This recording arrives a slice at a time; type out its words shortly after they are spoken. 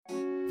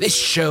This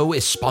show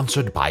is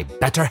sponsored by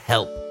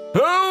BetterHelp.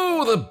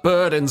 Oh, the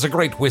burdens a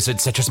great wizard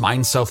such as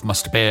myself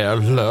must bear,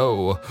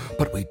 lo.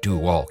 But we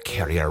do all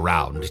carry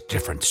around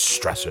different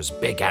stressors,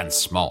 big and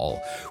small.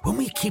 When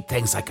we keep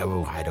things like,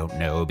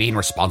 being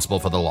responsible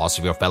for the loss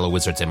of your fellow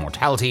wizard's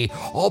immortality,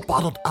 all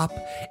bottled up,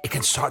 it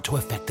can start to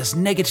affect us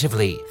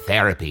negatively.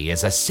 Therapy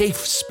is a safe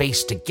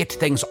space to get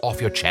things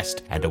off your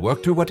chest and to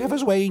work through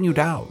whatever's weighing you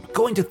down.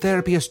 Going to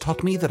therapy has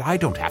taught me that I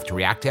don't have to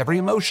react to every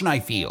emotion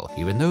I feel,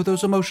 even though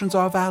those emotions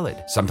are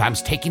valid.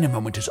 Sometimes taking a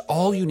moment is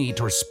all you need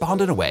to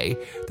respond in a way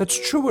that's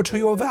truer to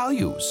your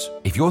values.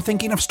 If you're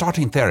thinking of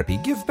starting therapy,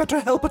 give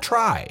BetterHelp a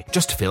try.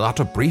 Just fill out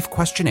a brief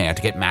questionnaire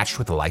to get matched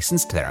with a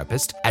licensed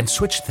therapist and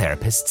switch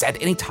therapists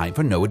at any time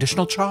for no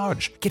additional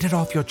charge. Get it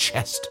off your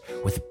chest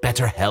with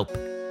BetterHelp.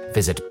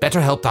 Visit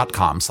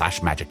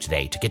betterhelp.com/magic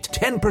today to get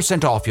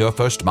 10% off your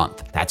first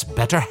month. That's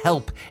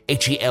BetterHelp,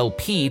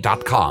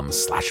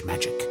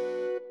 HELP.com/magic.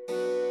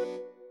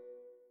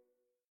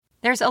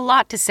 There's a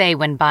lot to say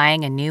when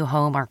buying a new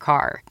home or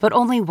car, but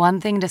only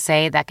one thing to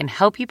say that can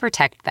help you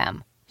protect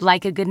them.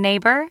 Like a good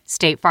neighbor,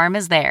 State Farm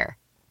is there.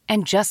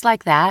 And just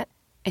like that,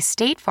 a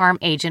State Farm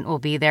agent will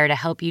be there to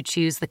help you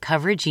choose the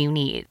coverage you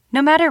need,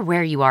 no matter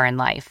where you are in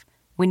life.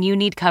 When you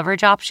need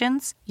coverage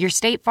options, your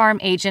State Farm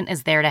agent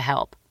is there to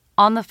help,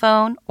 on the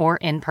phone or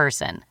in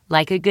person.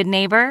 Like a good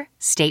neighbor,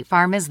 State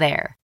Farm is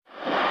there.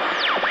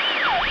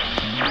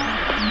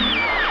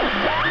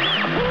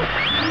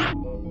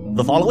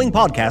 The following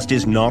podcast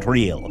is not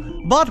real,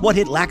 but what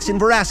it lacks in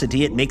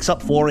veracity, it makes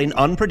up for in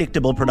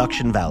unpredictable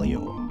production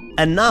value.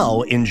 And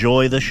now,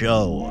 enjoy the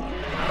show.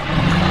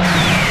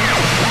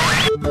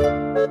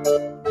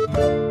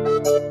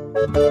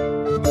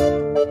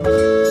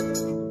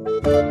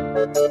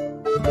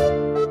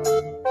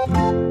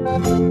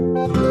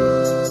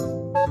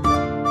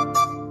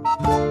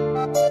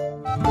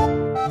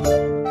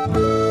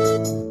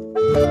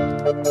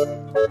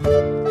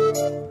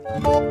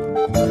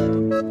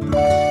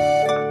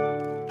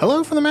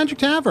 Hello from the Magic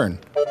Tavern,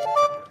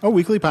 a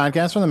weekly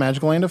podcast from the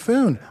magical land of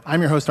Foon.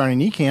 I'm your host,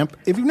 Arnie Niekamp.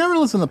 If you've never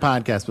listened to the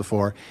podcast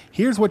before,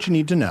 here's what you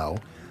need to know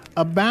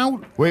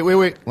about... Wait.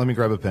 Let me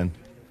grab a pen.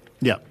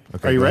 Yeah.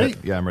 Okay, Are you ready?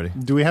 Yeah, I'm ready.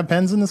 Do we have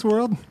pens in this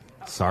world?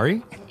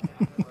 Sorry?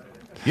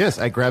 Yes,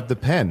 I grabbed the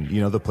pen.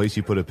 You know the place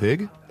you put a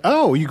pig?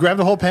 Oh, you grabbed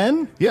the whole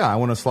pen? Yeah, I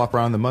want to slop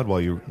around in the mud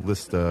while you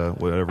list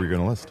whatever you're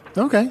going to list.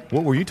 Okay.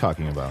 What were you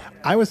talking about?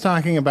 I was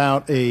talking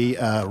about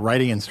a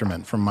writing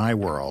instrument from my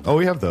world. Oh,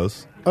 we have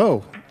those.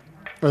 Oh.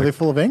 Are they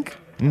full of ink?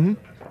 Mm-hmm.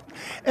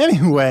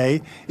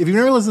 Anyway, if you've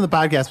never listened to the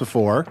podcast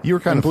before, you were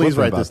kind of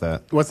flippant about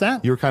that. What's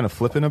that? You were kind of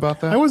flippant about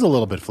that? I was a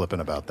little bit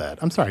flippant about that.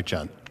 I'm sorry,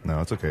 Chun. No,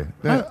 it's okay.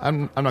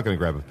 I'm not going to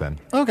grab a pen.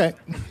 Okay.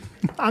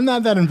 I'm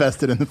not that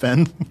invested in the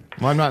pen.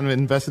 Well, I'm not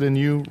invested in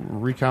you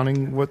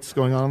recounting what's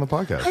going on the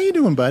podcast. How you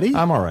doing, buddy?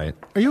 I'm all right.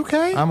 Are you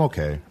okay? I'm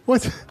okay.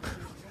 What?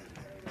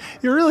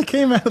 You really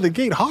came out of the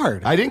gate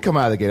hard. I didn't come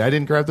out of the gate. I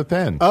didn't grab the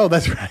pen. Oh,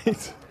 that's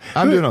right.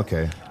 I'm doing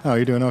okay. Oh,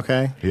 you're doing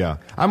okay? Yeah.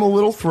 I'm a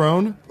little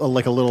thrown.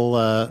 Like a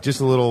little...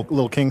 just a little...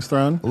 Little king's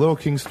throne? A little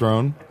king's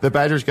throne. The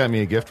Badgers got me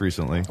a gift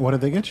recently. What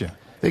did they get you?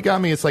 They got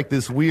me. It's like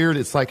this weird.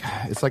 It's like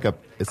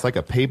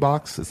a pay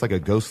box. It's like a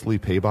ghostly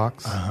pay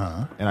box.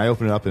 Uh-huh. And I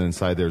open it up, and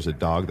inside there's a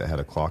dog that had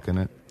a clock in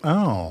it.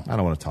 Oh. I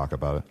don't want to talk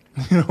about it.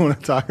 You don't want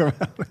to talk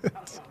about it?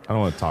 I don't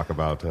want to talk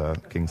about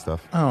king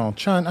stuff. Oh,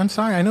 Chun, I'm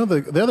sorry. I know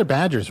the other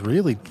Badgers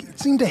really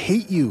seem to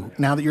hate you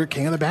now that you're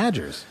king of the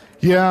Badgers.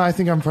 Yeah, I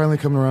think I'm finally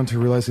coming around to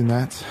realizing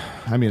that.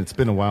 I mean, it's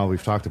been a while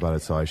we've talked about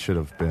it, so I should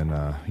have been,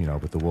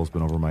 but the wool's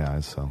been over my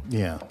eyes, so.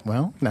 Yeah,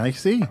 well, now you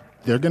see.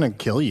 They're going to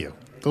kill you.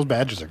 Those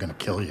Badgers are going to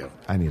kill you.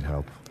 I need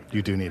help.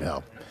 You do need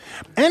help.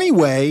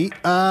 Anyway,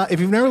 if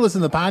you've never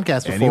listened to the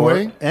podcast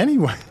before...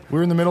 Anyway.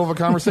 We're in the middle of a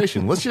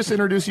conversation. Let's just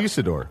introduce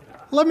Usador.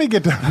 Let me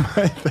get to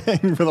my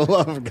thing, for the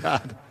love of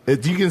God.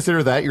 Do you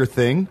consider that your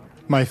thing?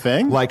 My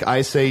thing? Like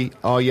I say,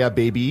 oh yeah,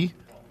 baby.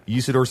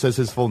 Usador says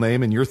his full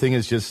name, and your thing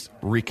is just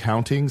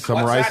recounting,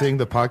 summarizing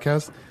the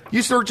podcast.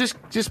 Usador,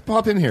 just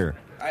pop in here.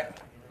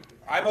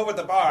 I'm over at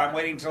the bar. I'm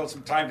waiting until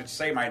some time to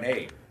say my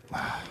name.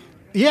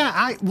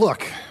 Yeah,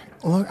 Look,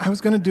 I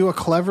was going to do a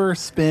clever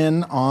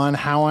spin on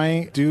how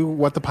I do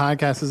what the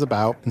podcast is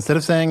about. Instead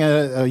of saying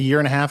a year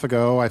and a half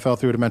ago I fell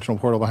through a dimensional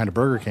portal behind a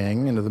Burger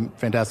King into the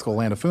fantastical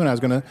land of Foon, I was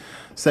going to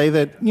say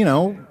that,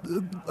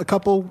 a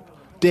couple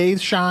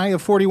days shy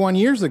of 41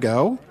 years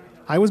ago,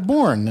 I was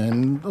born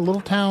in a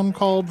little town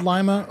called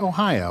Lima,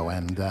 Ohio.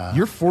 And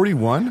you're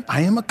 41?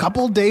 I am a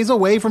couple days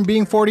away from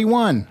being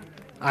 41.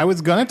 I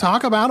was going to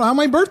talk about how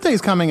my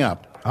birthday's coming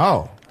up.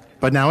 Oh.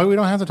 But now we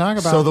don't have to talk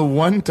about it. So the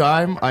one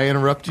time I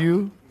interrupt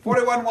you...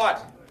 41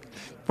 what?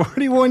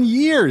 41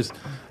 years.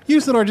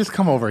 Usador, just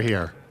come over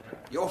here.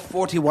 You're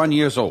 41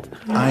 years old.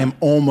 I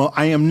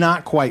am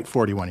not quite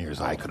 41 years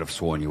old. I could have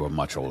sworn you were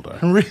much older.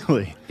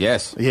 Really?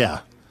 Yes.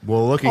 Yeah.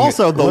 Well,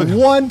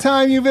 one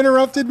time you've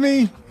interrupted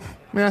me?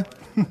 Yeah.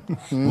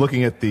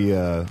 Looking at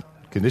the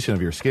condition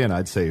of your skin,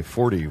 I'd say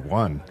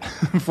 41.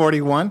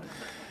 41?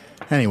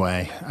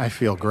 Anyway, I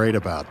feel great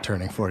about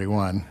turning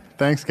 41.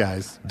 Thanks,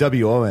 guys.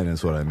 WON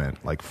is what I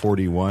meant, like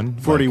 41.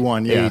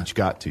 41, like yeah. Age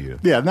got to you.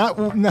 Yeah, not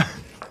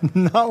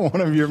Not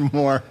one of your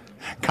more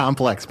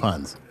complex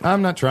puns.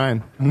 I'm not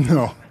trying.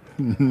 No,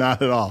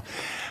 not at all.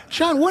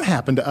 Sean, what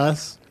happened to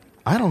us?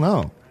 I don't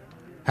know.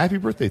 Happy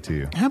birthday to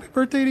you. Happy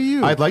birthday to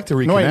you. I'd like to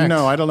reconnect. No, wait,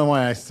 no, I don't know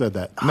why I said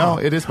that. No,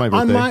 it is my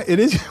birthday. It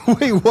is.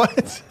 Wait,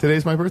 what?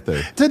 Today's my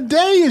birthday.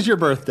 Today is your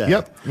birthday.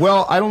 Yep.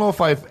 Well, I don't know if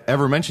I've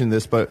ever mentioned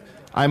this, but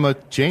I'm a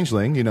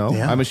changeling, Yeah.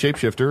 I'm a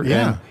shapeshifter.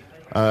 Yeah.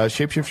 And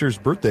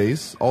shapeshifters'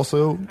 birthdays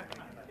also,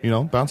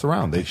 bounce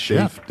around. They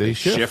shift. They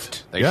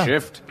shift. They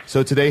shift.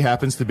 So today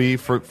happens to be,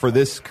 for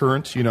this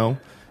current,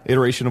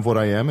 iteration of what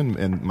I am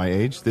and my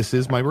age, this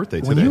is my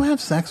birthday today. When you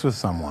have sex with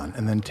someone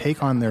and then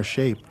take on their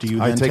shape, do you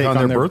then take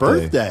on their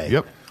birthday?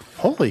 Yep.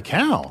 Holy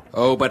cow.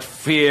 Oh, but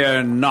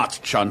fear not,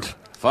 Chunt,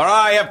 for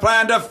I have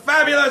planned a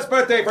fabulous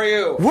birthday for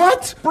you.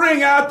 What?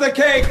 Bring out the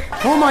cake.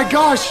 Oh, my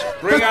gosh.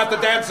 Bring out the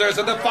dancers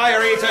and the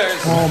fire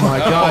eaters. Oh, my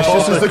gosh.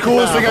 This is the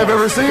coolest thing I've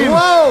ever seen.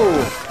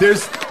 Whoa.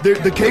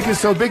 The cake is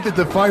so big that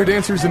the fire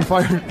dancers and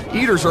fire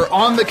eaters are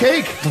on the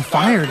cake. The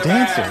fire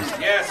dancers.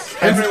 Yes,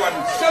 everyone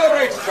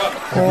celebrates Chunt.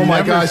 Oh,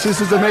 my gosh. This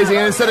is amazing.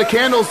 And instead of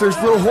candles,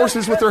 there's little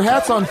horses with their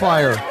hats on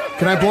fire.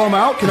 Can I blow them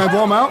out?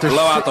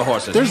 Blow out the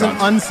horses, There's Chunt.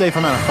 an unsafe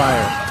amount of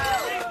fire.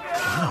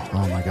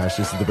 Oh, my gosh.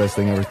 This is the best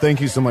thing ever.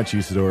 Thank you so much,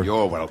 Usador.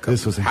 You're welcome.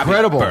 This was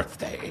incredible. Happy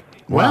birthday.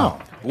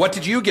 Wow. What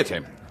did you get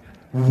him?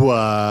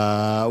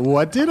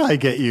 What did I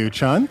get you,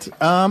 Chunt?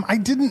 I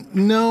didn't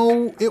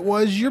know it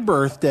was your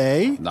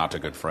birthday. Not a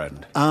good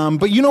friend.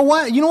 But you know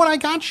what? You know what I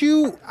got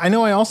you? I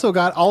know I also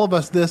got all of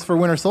us this for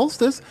Winter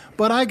Solstice,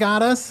 but I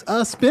got us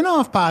a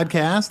spin-off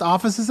podcast,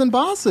 Offices and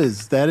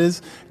Bosses, that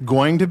is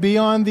going to be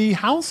on the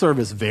Howl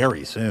service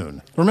very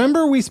soon.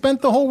 Remember, we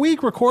spent the whole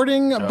week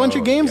recording a bunch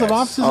of games of yes.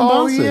 Offices and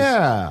Bosses. Oh,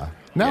 yeah.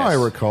 Now I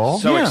Yes. recall.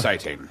 So Yeah.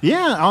 exciting.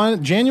 Yeah,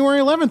 on January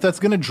 11th, that's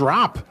going to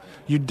drop.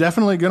 You're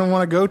definitely going to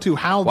want to go to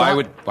Howl. Why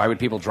would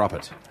people drop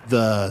it?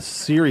 The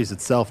series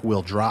itself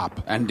will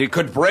drop. And it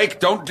could break.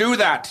 Don't do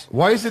that.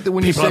 Why is it that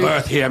when you People say... of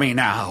Earth, hear me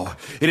now.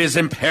 It is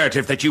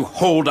imperative that you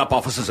hold up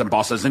Officers and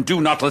Bosses and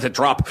do not let it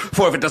drop.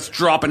 For if it does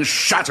drop and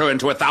shatter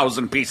into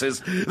 1,000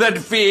 pieces, then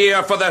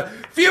fear for the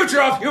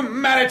future of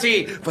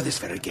humanity. For this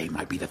very game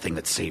might be the thing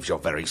that saves your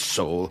very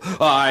soul.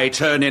 I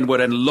turn inward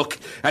and look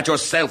at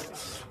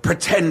yourself.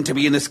 Pretend to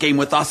be in this game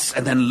with us,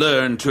 and then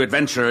learn to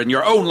adventure in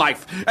your own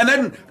life. And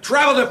then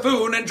travel to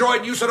Foon and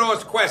join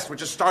Usador's quest,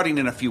 which is starting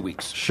in a few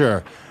weeks.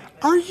 Sure.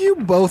 Are you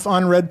both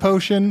on Red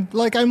Potion?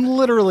 Like, I'm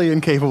literally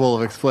incapable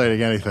of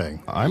explaining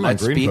anything. I'm on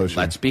Green Potion.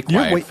 Let's be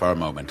quiet wait. for a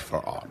moment for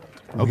all.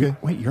 Okay.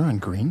 Wait, you're on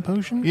Green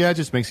Potion? Yeah, it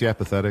just makes you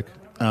apathetic.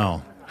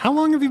 Oh. How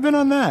long have you been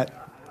on that?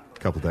 A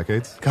couple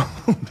decades.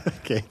 Couple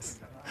decades.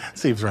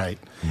 Seems right.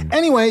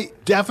 Anyway,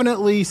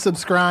 definitely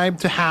subscribe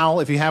to Howl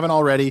if you haven't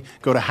already.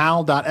 Go to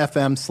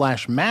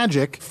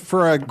howl.fm/magic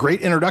for a great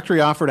introductory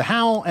offer to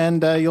Howl,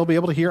 and you'll be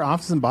able to hear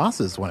Offices and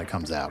Bosses when it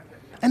comes out.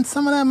 And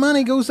some of that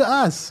money goes to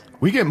us.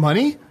 We get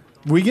money?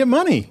 We get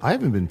money. I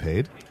haven't been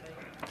paid.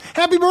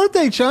 Happy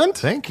birthday, Chunt.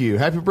 Thank you.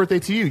 Happy birthday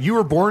to you. You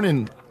were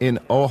born in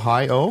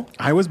Ohio?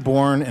 I was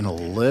born in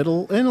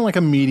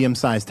a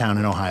medium-sized town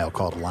in Ohio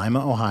called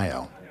Lima,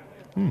 Ohio.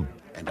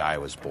 And I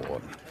was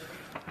born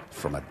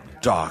from a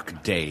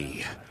dark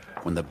day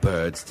when the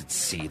birds did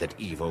see that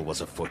evil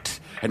was afoot,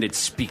 and did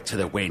speak to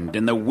the wind,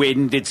 and the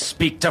wind did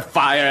speak to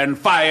fire, and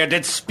fire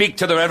did speak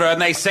to the river,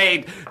 and they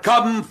said,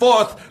 "Come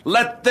forth,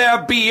 let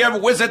there be a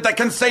wizard that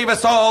can save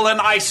us all."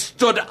 And I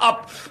stood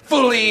up,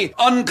 fully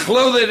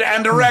unclothed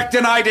and erect,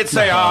 and I did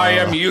say, "I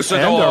am and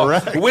Usador,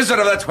 erect. wizard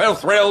of the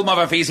 12th realm of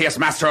Ephesius,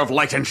 master of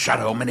light and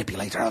shadow,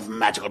 manipulator of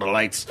magical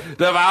delights,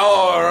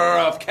 devourer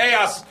of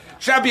chaos,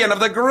 champion of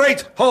the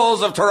great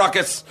halls of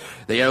Tarakas.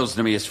 The elves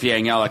know me as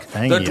Fiangyalak.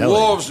 The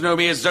dwarves know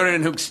me as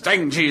Zorinhook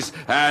Stangis.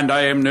 And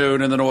I am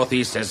known in the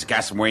northeast as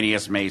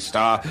Gasmwanius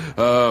Maystar.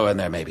 Oh, and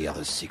there may be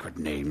other secret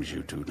names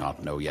you do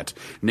not know yet.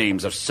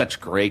 Names of such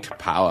great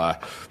power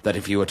that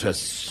if you were to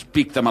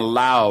speak them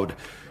aloud,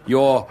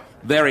 your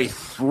very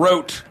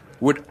throat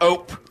would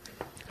ope.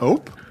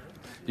 Ope?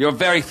 Your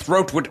very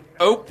throat would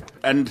ope,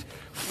 and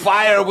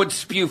fire would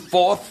spew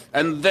forth,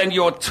 and then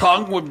your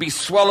tongue would be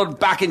swallowed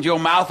back into your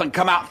mouth and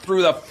come out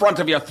through the front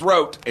of your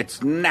throat.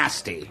 It's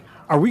nasty.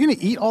 Are we going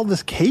to eat all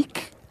this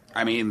cake?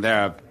 I mean,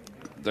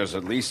 there's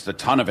at least a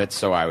ton of it,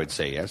 so I would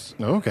say yes.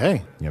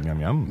 Okay. Yum,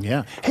 yum, yum.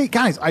 Yeah. Hey,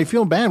 guys, I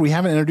feel bad we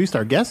haven't introduced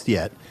our guest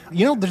yet.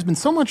 You know, there's been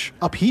so much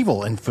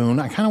upheaval in Foon.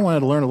 I kind of wanted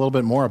to learn a little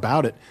bit more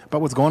about it,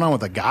 about what's going on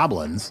with the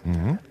goblins.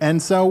 Mm-hmm.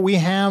 And so we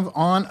have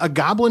on a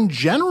Goblin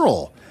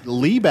General,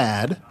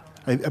 Libad.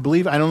 I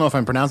believe, I don't know if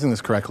I'm pronouncing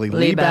this correctly.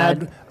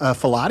 Libad.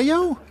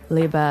 Falatio?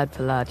 Libad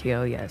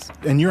Falatio, yes.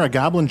 And you're a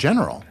Goblin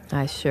General.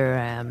 I sure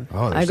am.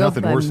 Oh, there's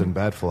nothing worse than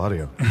bad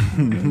Falatio.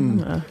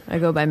 I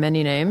go by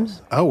many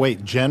names. Oh,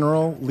 wait,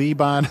 General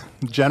Libad?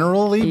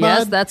 General Libad?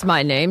 Yes, that's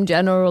my name,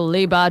 General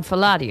Libad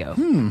Falatio.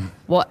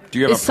 What? Do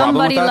you have is a problem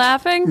somebody with that?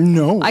 laughing?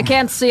 No. I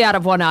can't see out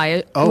of one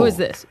eye. Oh. Who is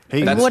this?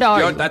 Hey, what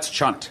are you? That's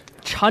Chunt.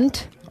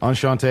 Chunt?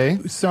 Enchante.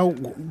 So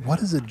what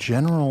does a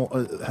general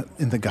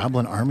in the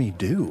Goblin Army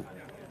do?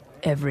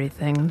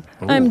 Everything.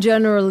 I'm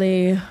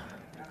generally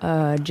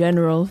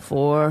General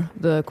for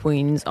the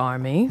Queen's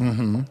Army.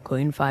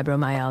 Queen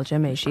Fibromyalgia,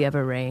 may she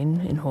ever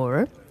reign in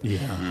horror. Yeah.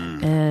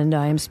 And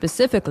I am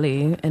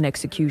specifically an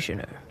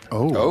executioner.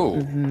 Oh.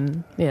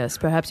 Yes,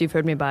 perhaps you've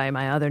heard me by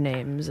my other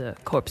names,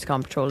 Corpse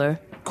Comptroller,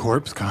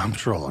 Corpse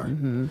Comptroller.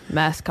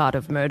 Mascot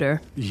of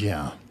Murder,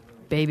 Yeah.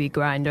 Baby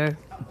Grinder.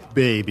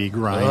 Baby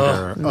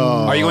Grinder.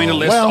 Oh. Are you going to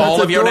list Well, all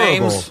that's of your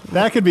adorable. names?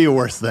 That could be a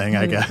worse thing,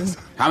 I guess.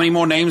 How many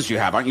more names do you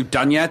have? Aren't you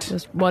done yet?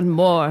 Just one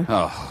more.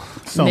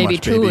 So Maybe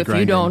much two baby if you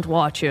grinding. don't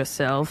watch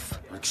yourself.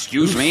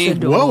 Excuse me?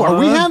 Whoa, are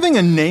we having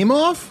a name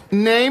off?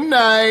 Name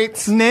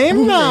night.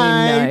 Name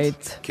night.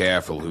 Night.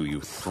 Careful who you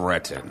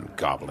threaten,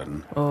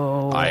 Goblin.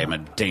 I am a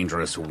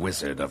dangerous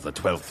wizard of the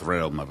 12th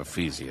realm of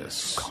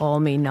Ephesius. Call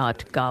me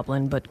not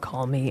Goblin, but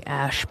call me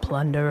Ash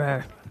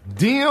Plunderer.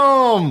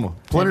 Damn!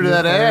 Plunder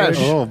that ash.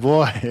 Oh,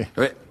 boy.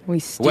 Wait, We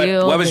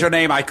steal... what was your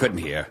name? I couldn't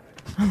hear.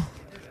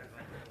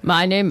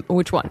 My name?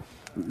 Which one?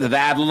 The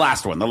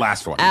last one.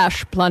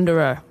 Ash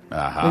Plunderer.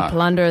 Uh-huh. We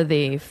plunder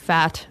the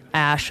fat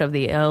ash of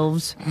the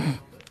elves,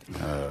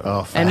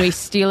 Oh, and we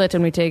steal it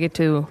and we take it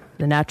to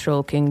the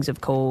natural kings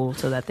of coal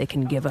so that they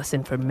can give us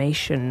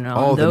information on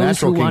Oh, those the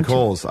natural who King want to-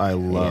 Coles. I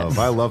love. Yes.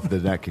 I love the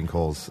Nat King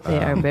Coles. They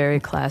are very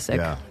classic.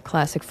 yeah.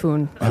 Classic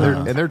food.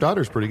 and their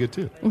daughter's pretty good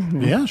too.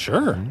 Yeah,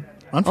 sure.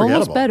 Unforgettable.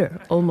 Almost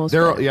better. Almost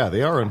They're better. yeah,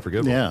 they are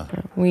unforgivable. Yeah.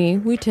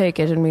 We take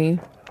it and we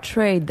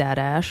trade that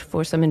ash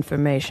for some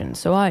information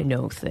so I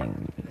know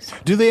things.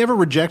 Do they ever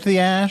reject the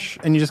ash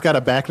and you just got to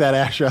back that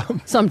ash up?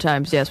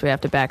 Sometimes, yes, we have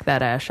to back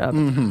that ash up.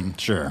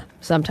 Sure.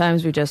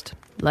 Sometimes we just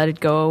let it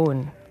go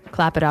and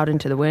clap it out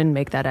into the wind,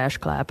 make that ash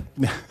clap.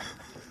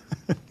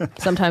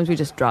 Sometimes we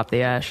just drop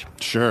the ash.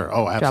 Sure.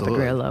 Oh,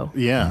 absolutely. real low.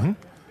 Yeah.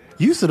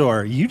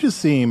 Usador, you just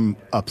seem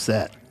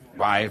upset.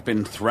 I've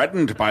been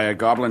threatened by a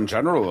Goblin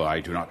General. I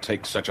do not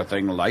take such a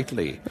thing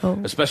lightly,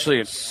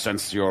 especially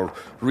since your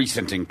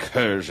recent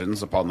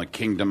incursions upon the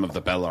kingdom of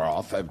the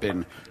Belleroth have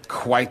been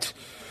quite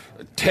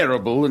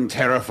terrible and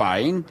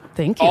terrifying.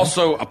 Thank you.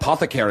 Also,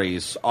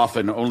 apothecaries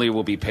often only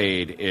will be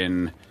paid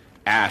in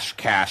ash,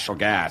 cash, or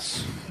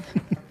gas.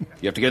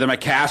 You have to give them a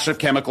cache of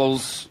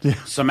chemicals,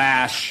 some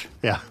ash,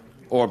 Yeah.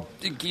 or,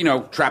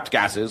 trapped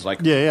gases like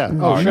Yeah.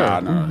 Oh, sure.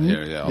 argon.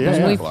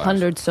 Yeah. We've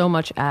plundered so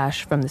much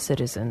ash from the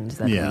citizens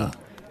that Yeah. we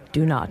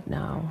do not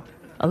now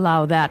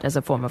allow that as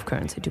a form of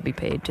currency to be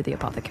paid to the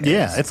apothecaries.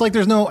 Yeah. It's like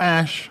there's no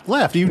ash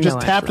left. You've just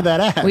No ash tapped left.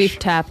 that ash. We've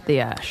tapped the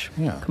ash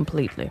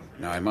completely.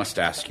 Now, I must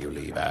ask you,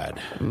 Leebad.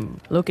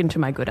 Look into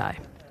my good eye.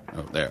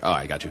 Oh, there. Oh,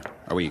 I got you.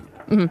 Are we?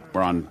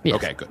 We're on. Yes.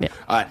 Okay, good. Yeah.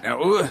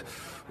 Now,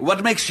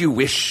 what makes you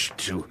wish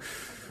to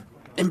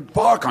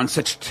embark on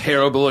such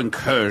terrible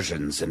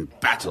incursions and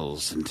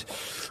battles and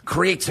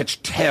create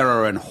such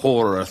terror and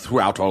horror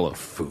throughout all of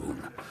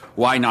Foon?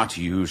 Why not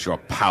use your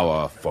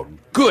power for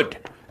good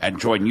and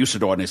join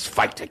Usador in his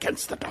fight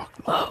against the Dark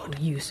Lord?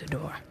 Oh,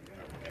 Usador.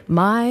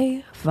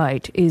 My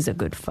fight is a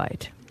good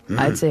fight.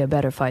 I'd say a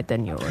better fight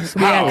than yours.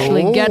 We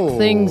actually get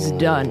things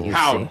done, you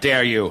How see.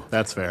 dare you?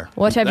 That's fair.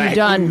 What have you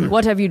done?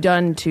 What have you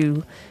done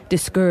to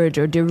discourage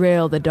or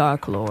derail the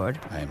Dark Lord?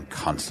 I am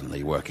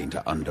constantly working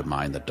to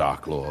undermine the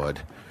Dark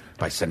Lord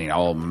by sending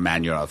all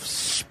manner of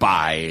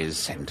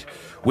spies and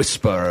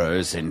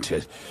whisperers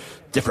into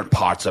different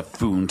parts of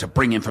Foon to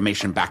bring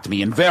information back to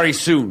me, and very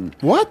soon.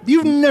 What?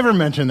 You've never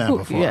mentioned that Ooh,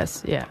 before.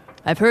 yes, yeah.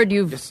 I've heard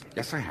you've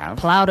Yes, I have.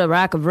 plowed a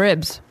rack of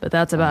ribs, but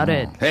that's about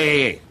it.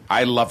 Hey,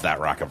 I love that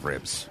rack of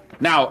ribs.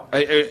 Now,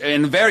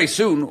 and very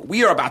soon,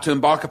 we are about to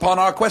embark upon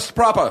our quest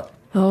proper.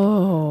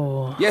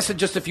 Oh. Yes, in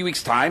just a few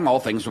weeks' time, all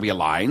things will be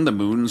aligned, the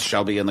moons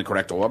shall be in the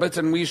correct orbit,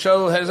 and we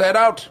shall head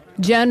out.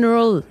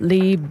 General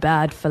Lee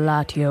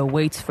Badfalatio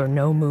waits for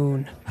no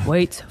moon,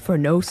 waits for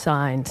no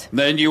signs.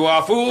 Then you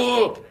are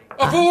fool!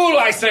 A fool,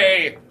 I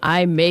say!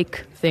 I make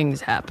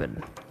things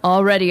happen.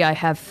 Already I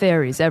have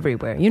fairies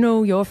everywhere. You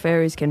know, your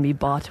fairies can be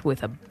bought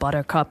with a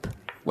buttercup.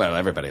 Well,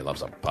 everybody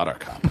loves a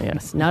buttercup.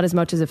 Yes, not as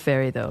much as a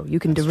fairy, though. You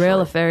can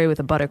derail a fairy with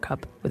a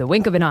buttercup, with a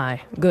wink of an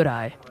eye, good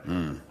eye.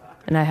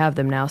 And I have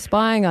them now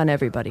spying on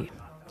everybody.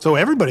 So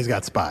everybody's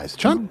got spies.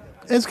 Chuck,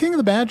 as King of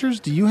the Badgers,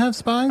 do you have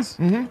spies?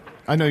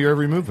 I know your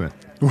every movement.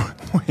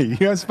 Wait,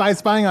 you have spies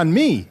spying on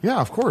me? Yeah,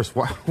 of course.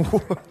 Why?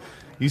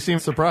 You seem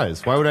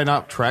surprised. Why would I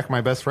not track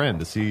my best friend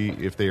to see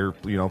if they're,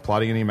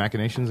 plotting any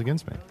machinations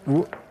against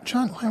me?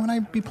 John, why would I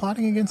be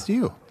plotting against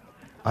you?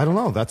 I don't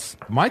know. That's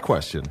my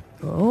question.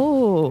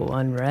 Oh,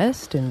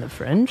 unrest in the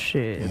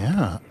friendship.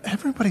 Yeah,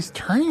 everybody's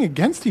turning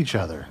against each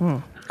other.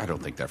 I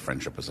don't think their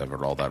friendship was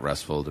ever all that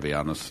restful, to be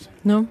honest.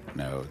 No?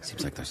 No, it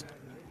seems like there's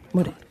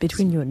What?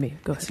 Between you and me.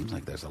 Go It ahead. seems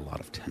like there's a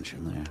lot of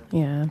tension there.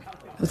 Yeah.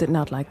 Was it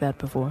not like that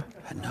before?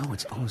 No,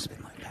 it's always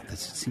been like that. It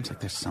seems like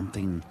there's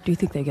something. Do you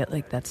think they get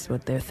like that's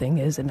what their thing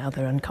is and now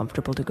they're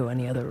uncomfortable to go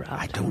any other route?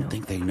 I don't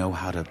think they know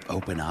how to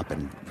open up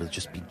and really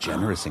just be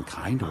generous and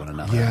kind to one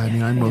another. Yeah, I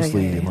mean, I'm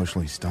mostly yeah.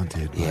 emotionally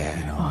stunted. But,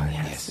 Yeah. Oh,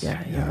 yes.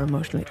 Yeah, you're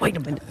emotionally. Wait a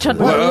minute.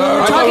 Chud,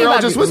 I thought we were all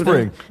just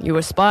whispering. You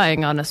were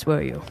spying on us,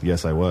 were you?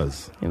 Yes, I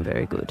was.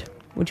 Very good.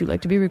 Would you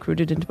like to be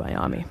recruited into my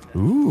army?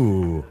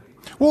 Ooh.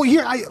 Well,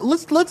 here,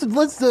 let's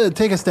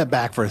take a step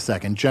back for a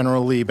second.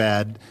 General Lee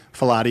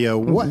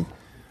Badfalatio,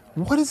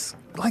 what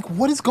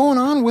is going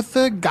on with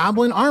the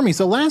goblin army?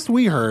 So last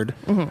we heard,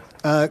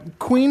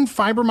 Queen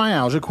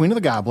Fibromyalgia, Queen of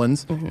the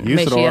Goblins, Usador,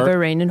 May she ever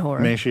reign in horror.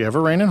 May she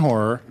ever reign in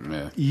horror.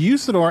 Yeah.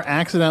 Usador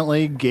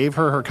accidentally gave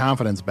her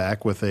confidence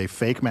back with a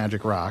fake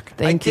magic rock.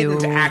 Thank you. I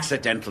didn't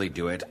accidentally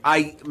do it.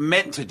 I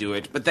meant to do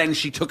it, but then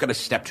she took it a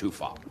step too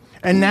far.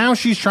 And now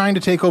she's trying to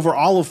take over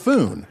all of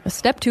Foon. A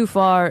step too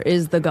far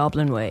is the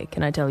goblin way,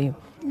 can I tell you?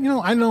 You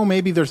know, I know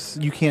maybe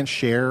you can't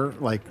share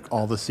like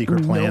all the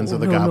secret plans of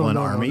the Goblin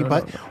Army,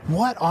 but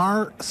what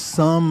are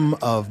some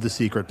of the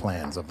secret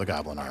plans of the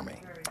Goblin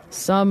Army?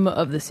 Some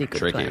of the secret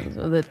Tricky.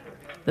 plans.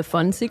 The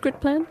fun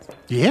secret plans?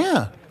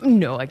 Yeah.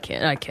 No, I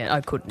can't. I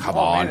couldn't. Come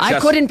on, I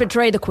couldn't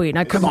betray the queen.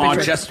 I couldn't Come on,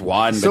 betray just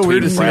one So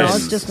weird, between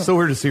friends. so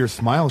weird to see her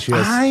smile. She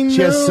I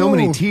has so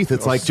many know. teeth.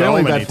 It's like So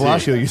generally many bad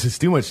fellatio uses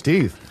too much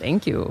teeth.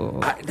 Thank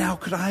you. Now,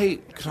 could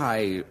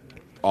I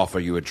offer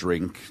you a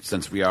drink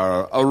since we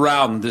are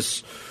around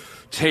this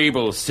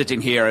table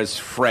sitting here as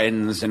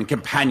friends and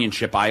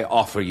companionship? I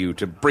offer you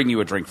to bring you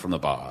a drink from the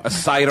bar. A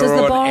cider Does the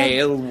or an bar-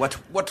 ale?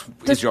 What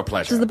is your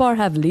pleasure? Does the bar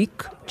have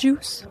leek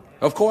juice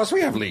Of course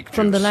we have leek juice.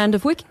 from the land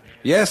of Wiki?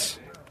 Yes.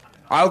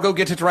 I'll go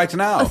get it right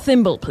now. A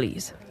thimble,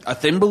 please. A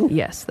thimble?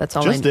 Yes, that's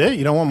all Just I need. it?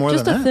 You don't want more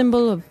Just than a that?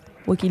 thimble of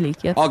Wiki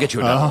leek, yes? I'll get you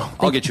a double.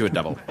 I'll get you a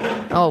double.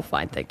 Oh,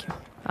 fine, thank you.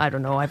 I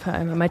don't know.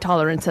 My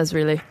tolerance has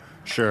really...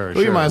 Sure,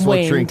 Well, you might as well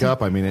Waned. drink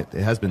up. I mean, it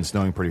has been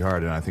snowing pretty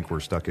hard, and I think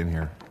we're stuck in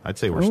here. I'd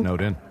say we're snowed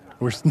in.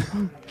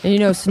 And you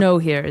know, snow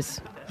here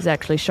is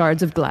actually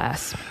shards of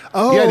glass.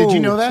 Oh, Yeah, did you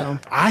know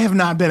that? I have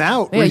not been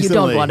out Yeah, you recently.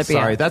 don't want to be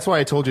Sorry, out. that's why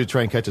I told you to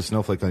try and catch a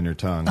snowflake on your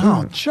tongue.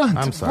 Oh, John.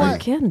 I'm sorry.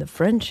 what? Again, the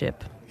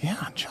friendship.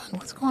 Yeah, John,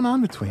 what's going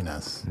on between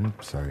us?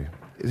 Sorry.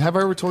 Have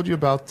I ever told you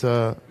about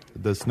the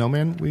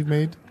snowman we've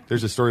made?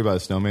 There's a story about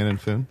a snowman in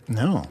Foon.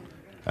 No.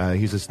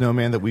 He's a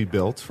snowman that we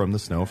built from the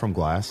snow, from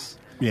glass.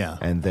 Yeah.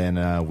 And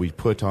then we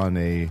put on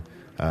a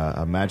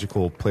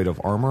magical plate of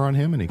armor on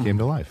him, and he came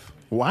to life.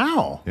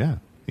 Wow. Yeah.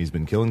 He's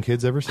been killing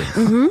kids ever since.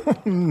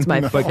 It's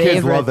my But favorite.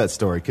 kids love that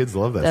story. Kids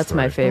love that That's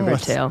story. my favorite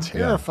That's tale.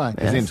 terrifying.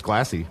 His name's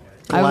Glassy.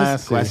 I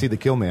Glassy the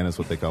Kill Man is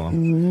what they call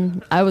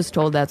him. I was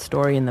told that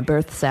story in the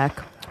birth sack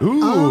Ooh.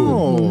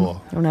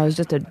 Oh, when I was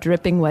just a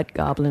dripping wet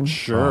goblin.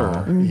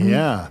 sure.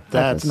 Yeah.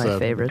 That was That's my a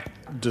favorite.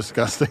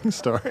 disgusting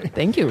story.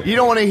 Thank you. You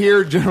don't want to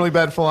hear generally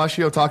bad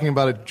fellatio talking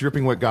about a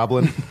dripping wet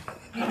goblin?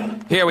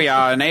 Here we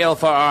are, an ale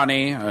for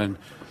Arnie, an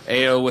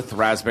ale with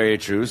raspberry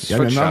juice Yeah,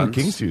 for I'm not Chunks.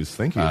 King's juice.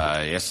 Thank you.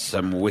 Yes,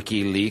 some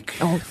wiki leek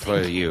Oh,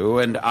 for you,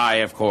 and I,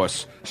 of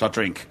course, shall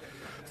drink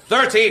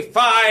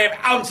 35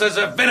 ounces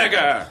of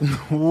vinegar.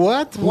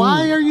 What?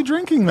 Why are you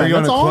drinking that? Are you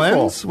on That's a awful.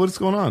 cleanse? What's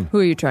going on? Who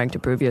are you trying to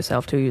prove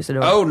yourself to,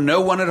 Usador? Oh, no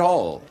one at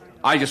all.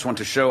 I just want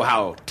to show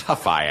how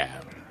tough I am.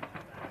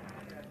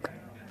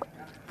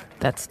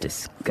 That's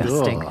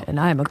disgusting. Ugh. And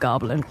I'm a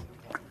goblin.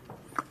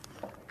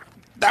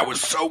 That was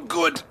so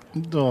good.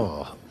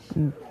 Oh.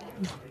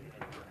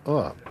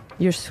 Oh.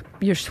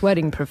 You're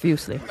sweating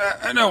profusely.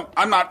 No,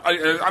 I'm not.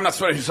 I'm not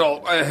sweating at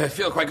all. I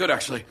feel quite good,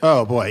 actually.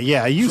 Oh boy,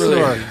 yeah. You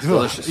really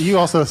delicious. You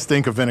also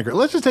stink of vinegar.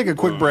 Let's just take a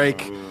quick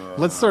break.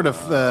 Let's sort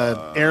of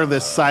air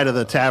this side of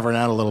the tavern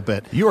out a little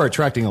bit. You are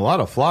attracting a lot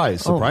of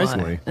flies, Oh, my.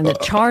 surprisingly. And the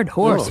charred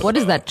horse. What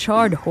is that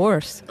charred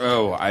horse?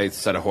 Oh, I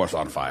set a horse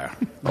on fire.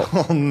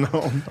 Oh no!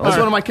 That's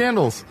one of my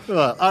candles.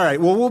 All right.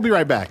 Well, we'll be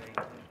right back.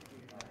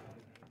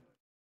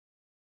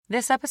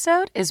 This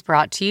episode is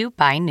brought to you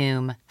by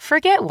Noom.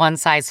 Forget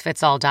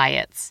one-size-fits-all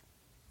diets.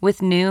 With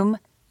Noom,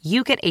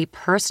 you get a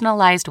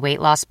personalized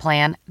weight loss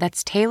plan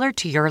that's tailored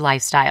to your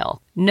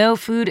lifestyle. No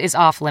food is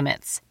off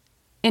limits.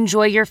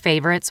 Enjoy your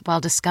favorites while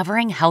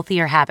discovering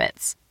healthier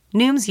habits.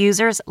 Noom's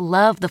users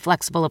love the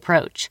flexible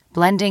approach,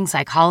 blending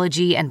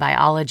psychology and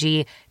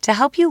biology to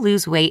help you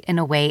lose weight in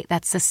a way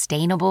that's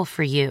sustainable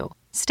for you.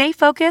 Stay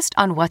focused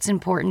on what's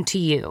important to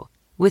you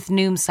with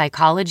Noom's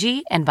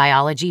psychology and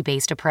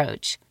biology-based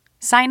approach.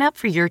 Sign up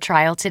for your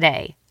trial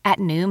today at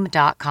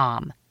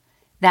Noom.com.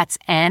 That's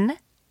Noom.com.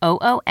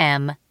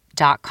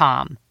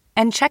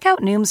 And check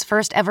out Noom's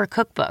first ever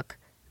cookbook,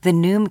 The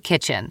Noom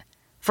Kitchen,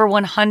 for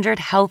 100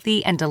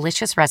 healthy and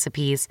delicious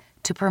recipes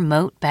to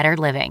promote better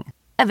living.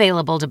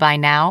 Available to buy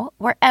now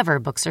wherever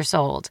books are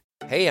sold.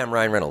 Hey, I'm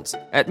Ryan Reynolds.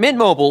 At Mint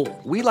Mobile,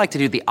 we like to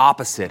do the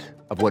opposite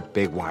of what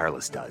Big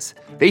Wireless does.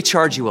 They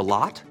charge you a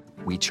lot,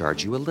 we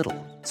charge you a little.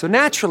 So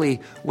naturally,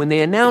 when they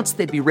announced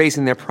they'd be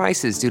raising their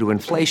prices due to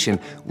inflation,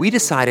 we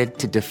decided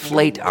to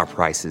deflate our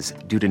prices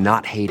due to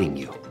not hating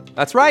you.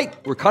 That's right.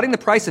 We're cutting the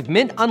price of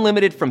Mint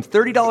Unlimited from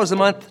 $30 a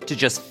month to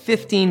just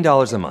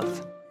 $15 a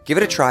month. Give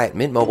it a try at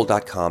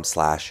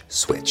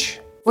mintmobile.com/switch.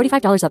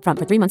 $45 up front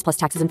for 3 months plus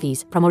taxes and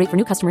fees. Promo rate for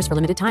new customers for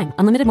limited time.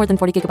 Unlimited more than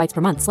 40 gigabytes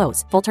per month.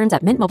 Slows full terms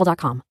at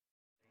mintmobile.com.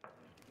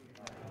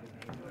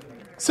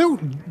 So,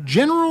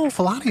 General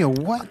Falatia,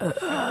 what?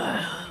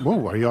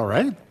 Whoa, are you all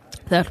right?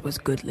 That was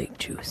good leek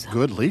juice.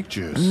 Good leek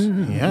juice.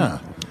 Yeah.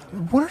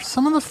 what are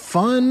some of the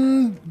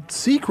fun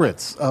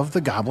secrets of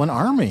the Goblin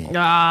Army?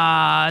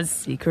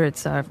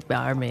 Secrets. Our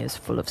army is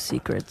full of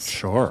secrets.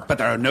 Sure. But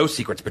there are no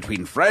secrets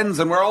between friends,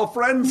 and we're all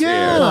friends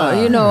Yeah.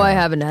 here. You know, I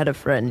haven't had a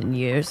friend in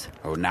years.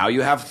 Oh, now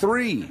you have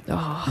 3.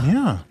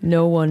 Yeah.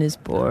 No one is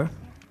poor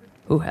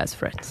who has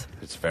friends.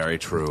 It's very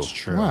true.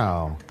 True.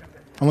 Wow.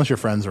 Unless your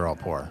friends are all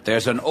poor.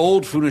 There's an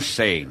old foolish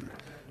saying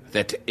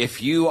that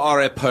if you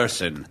are a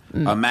person,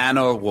 a man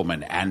or a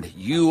woman, and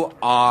you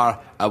are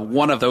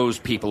one of those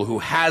people who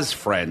has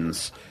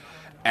friends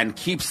and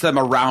keeps them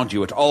around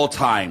you at all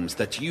times,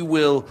 that you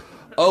will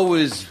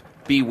always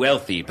be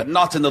wealthy, but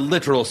not in the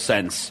literal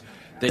sense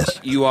that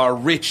you are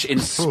rich in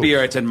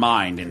spirit and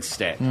mind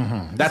instead.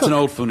 That's an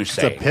old foolish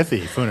saying. It's a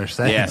pithy, foolish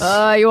saying.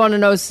 Yes. You want to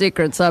know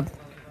secrets?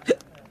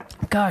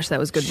 Gosh, that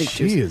was good leek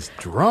juice. She is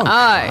drunk.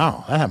 I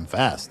Wow, that happened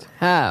fast.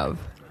 have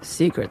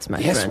secrets, my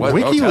Yes, friend. what?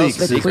 WikiLeaks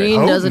The secret.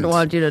 queen doesn't Potent.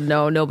 want you to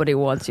know. Nobody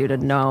wants you to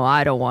know.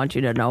 I don't want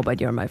you to know,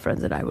 but you're my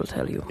friends, and I will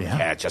tell you.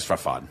 Yeah, just for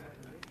fun.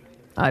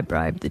 I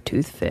bribed the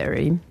Tooth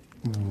Fairy.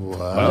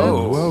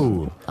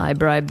 Whoa. I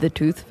bribed the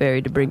Tooth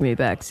Fairy to bring me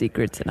back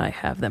secrets, and I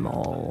have them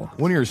all.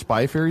 One of your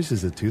spy fairies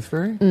is a tooth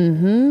fairy?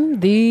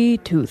 The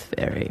Tooth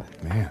Fairy.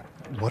 Man.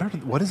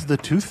 What is the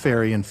Tooth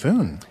Fairy in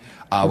Foon?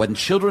 When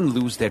children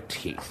lose their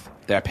teeth,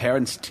 their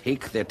parents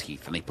take their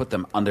teeth and they put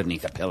them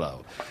underneath a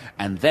pillow.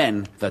 And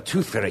then the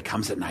Tooth Fairy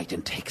comes at night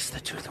and takes the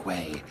tooth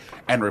away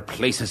and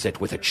replaces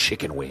it with a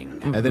chicken wing.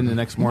 And then the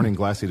next morning,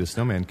 Glassy the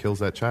Snowman kills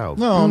that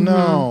child. Oh,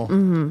 no.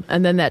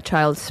 And then that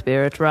child's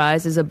spirit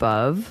rises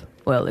above.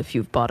 Well, if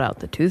you've bought out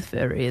the Tooth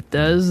Fairy, it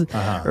does.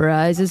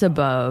 Rises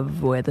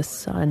above where the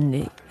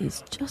sun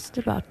is just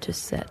about to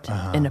set.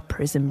 And a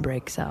prism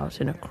breaks out.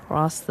 And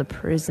across the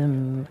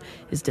prism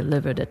is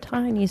delivered a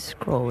tiny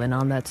scroll. And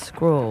on that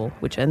scroll,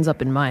 which ends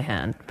up in my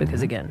hand,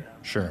 because again,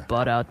 Sure.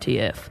 bought out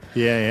TF.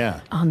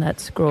 Yeah. On that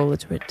scroll,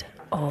 it's written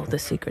all the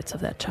secrets of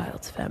that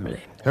child's family.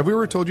 Have we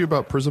ever told you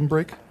about Prism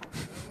Break?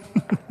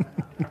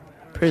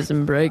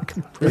 Prism break.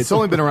 It's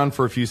only been around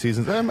for a few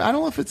seasons. I don't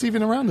know if it's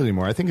even around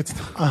anymore. I think it's...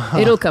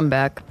 It'll come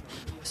back.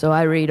 So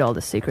I read all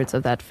the secrets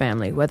of that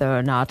family, whether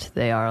or not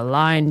they are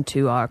aligned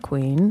to our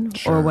queen,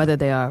 or whether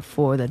they are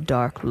for the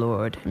Dark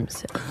Lord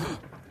himself.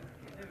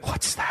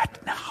 What's that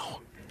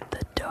now?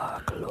 The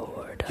Dark Lord.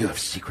 You have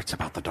secrets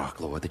about the Dark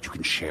Lord that you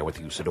can share with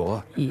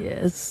Usador?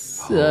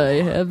 Yes,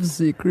 I have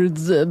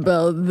secrets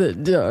about the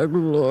Dark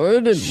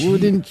Lord, and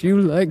wouldn't you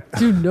like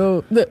to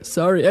know that?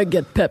 Sorry, I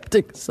get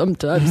peptic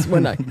sometimes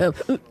when I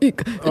have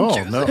leek.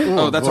 Oh, no.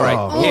 Oh, that's all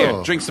right.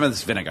 Here, drink some of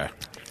this vinegar.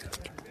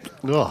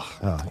 Ugh.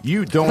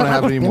 You don't want to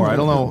have it anymore. I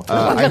don't know.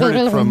 I heard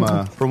it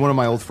from one of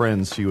my old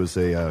friends. She was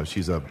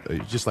she's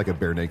just like a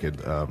bare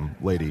naked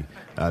lady.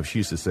 She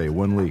used to say,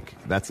 "1 leak,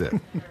 that's it.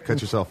 Cut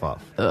yourself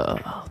off."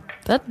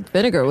 That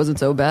vinegar wasn't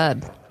so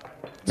bad.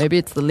 Maybe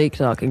it's the leek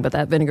talking, but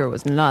that vinegar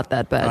was not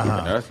that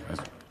bad.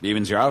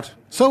 Evens you out.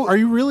 So, are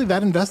you really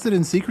that invested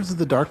in Secrets of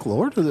the Dark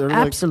Lord? Or like-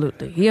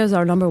 Absolutely. He is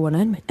our number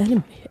one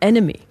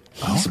enemy.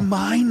 He's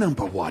my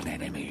number one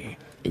enemy.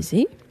 Is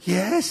he?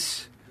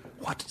 Yes.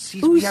 What? See,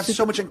 we have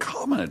so much in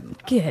common.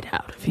 Get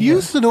out of here.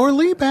 Usador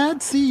Lee,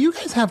 bad. See, you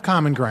guys have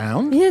common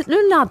ground. Yes,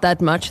 not that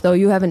much, though.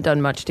 You haven't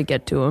done much to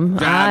get to him.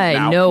 I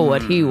now- know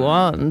what he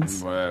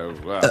wants. Well,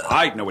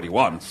 I know what he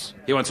wants.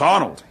 He wants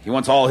Arnold. He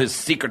wants all his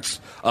secrets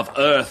of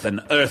Earth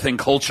and earthing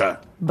culture.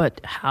 But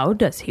how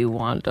does he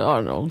want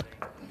Arnold?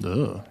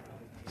 Ugh.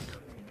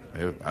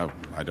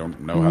 I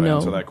don't know how to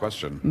answer that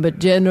question. But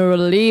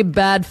generally,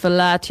 Bad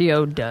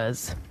Fellatio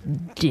does.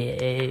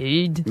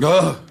 Dead.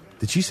 Ugh.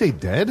 Did she say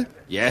dead?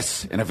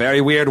 Yes, in a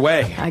very weird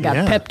way. I got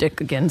Yeah.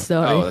 peptic again,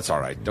 sorry. Oh, that's all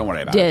right. Don't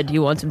worry about it. Dead. He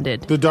wants him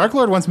dead. The Dark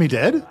Lord wants me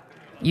dead?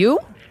 You?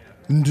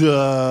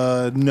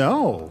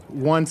 No.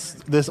 Wants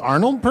this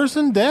Arnold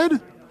person dead?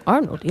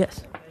 Arnold,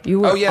 yes. You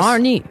were Oh, yes.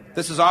 Arnie.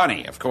 This is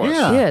Arnie, of course.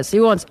 Yeah. Yes, he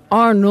wants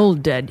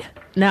Arnold dead.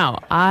 Now,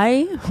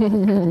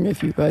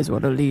 if you guys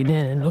want to lean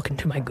in and look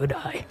into my good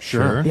eye.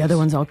 Sure. The other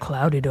one's all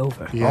clouded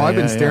over. Yeah, I've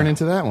been yeah, staring yeah.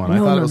 into that one. I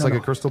No, thought no, it was no, like no.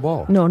 a crystal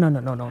ball.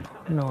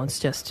 No, it's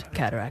just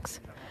cataracts.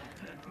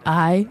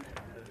 I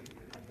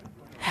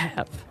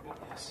have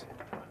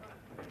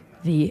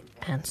the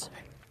answer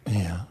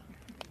Yeah.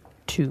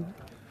 to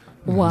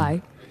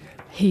why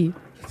he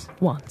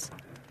wants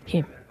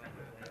him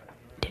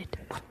dead.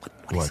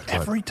 What?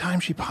 Every time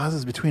she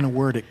pauses between a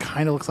word, it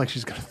kind of looks like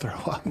she's going to throw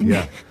up.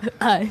 Yeah.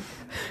 I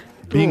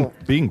Being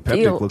peptic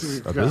feel looks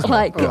abysmal.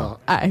 like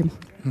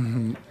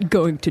I'm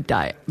going to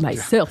die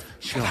myself.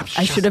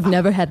 I should have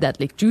never had that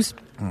leek juice.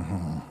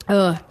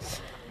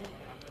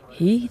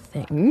 He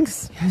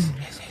thinks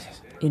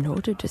in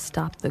order to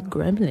stop the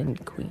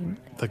Gremlin Queen,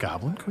 The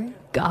Goblin Queen?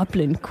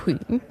 Goblin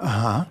Queen,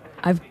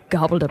 I've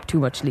gobbled up too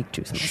much leek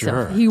juice myself.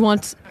 Sure. He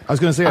wants I was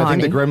going to say, I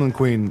think the Arnie. Gremlin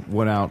Queen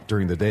went out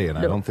during the day, and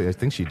I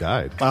think she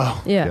died.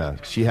 Oh. Yeah.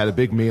 She had a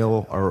big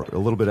meal or a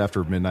little bit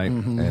after midnight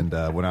and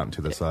went out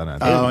into the sun.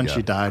 And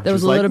she died. There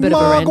was She's a little like, bit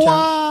of a range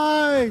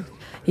Mogwai!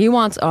 He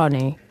wants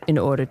Arnie in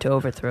order to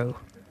overthrow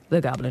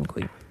the Goblin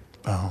Queen.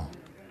 Oh.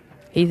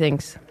 He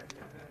thinks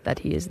that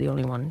he is the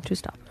only one to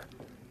stop her.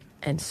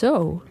 And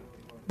so,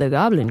 the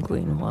Goblin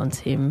Queen wants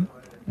him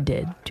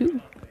dead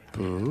too.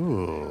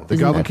 Ooh. The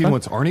Goblin King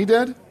wants Arnie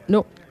dead?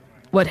 No.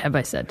 What have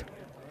I said?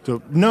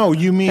 So, no,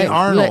 you mean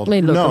Arnold. Let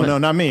me look No,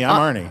 not me.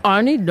 I'm Arnie.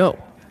 Arnie? No.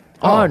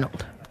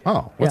 Arnold.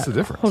 Oh, what's Yeah. the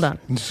difference? Hold on.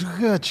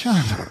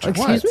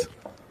 Excuse me?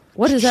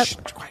 What is that?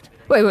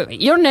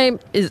 Wait. Your name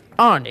is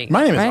Arnie.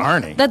 My name is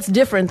right? Arnie. That's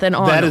different than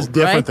Arnold. That is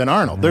different right? than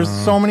Arnold. There's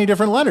so many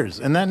different letters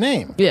in that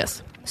name.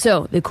 Yes.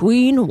 So the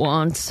Queen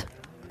wants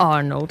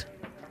Arnold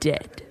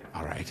dead.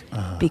 All right.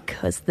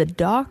 Because the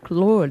Dark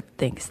Lord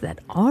thinks that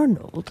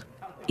Arnold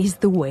is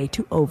the way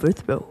to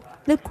overthrow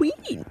the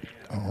Queen.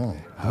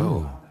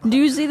 Oh. Do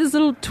you see this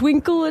little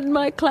twinkle in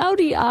my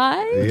cloudy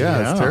eye?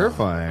 Yeah, it's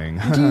terrifying.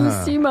 Do you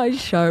see my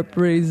sharp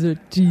razor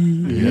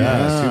teeth?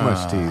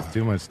 Yeah,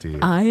 too much teeth.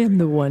 I am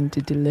the one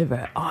to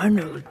deliver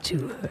Arnold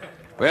to her.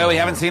 Well, we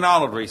haven't seen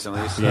Arnold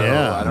recently, so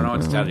I don't know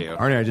what to tell you.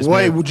 Arnie, I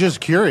just Just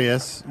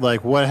curious,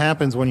 like, what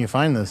happens when you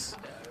find this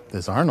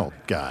Arnold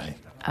guy?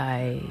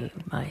 I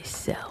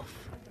myself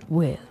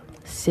will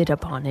sit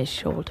upon his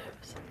shoulders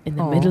in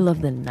the middle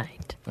of the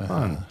night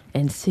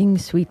and sing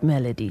sweet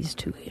melodies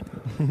to him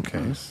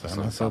Okay, so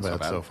not so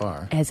bad so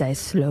far. as I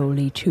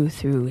slowly chew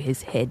through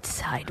his head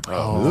sideways.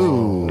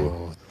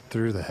 Ooh,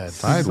 through the head.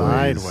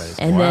 Sideways.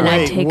 And then I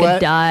Wait, take what? a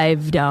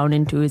dive down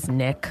into his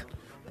neck,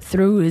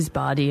 through his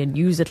body, and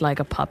use it like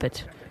a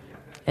puppet.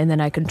 And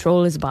then I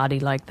control his body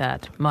like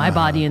that. My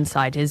body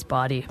inside his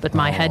body, but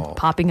my head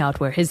popping out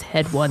where his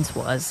head once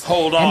was.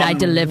 Hold on And I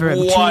deliver him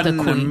to the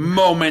one Queen.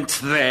 moment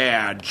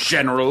there,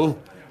 General.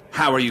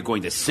 How are you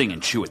going to sing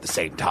and chew at the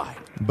same time?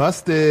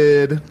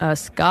 Busted.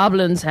 Us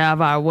goblins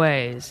have our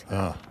ways.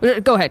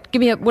 Go ahead. Give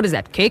me what is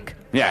that, cake?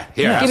 Yeah,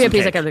 here. Give me a have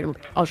piece some of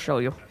cake. I'll show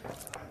you.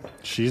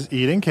 She's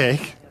eating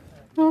cake.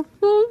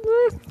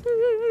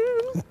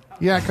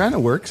 Yeah, it kind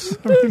of works.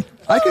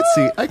 I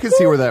could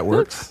see where that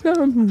works.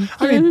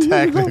 I mean,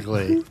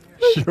 technically.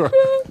 Sure.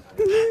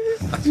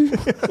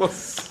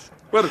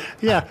 What?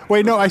 Yeah.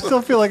 Wait, no, I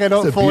still feel like I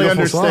don't It's a fully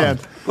beautiful understand.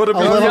 song. What a A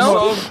little beautiful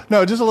more. song.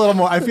 No, just a little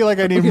more. I feel like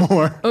I need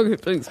more. Okay,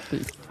 please.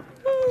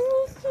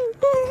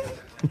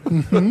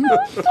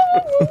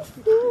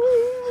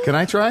 Can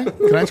I try?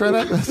 Can I try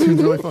that? That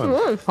seems really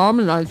fun.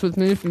 Harmonize with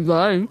me if you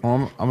like.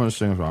 I'm going to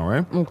sing a song,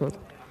 right? Okay.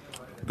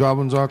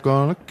 Goblins are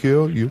gonna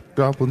kill you.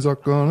 Goblins are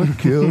gonna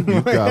kill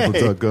you.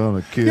 Goblins are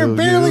gonna kill you. You're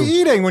barely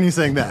eating when you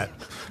sing that.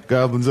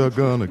 Goblins are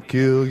gonna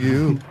kill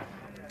you.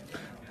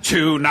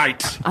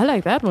 Tonight. I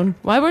like that one.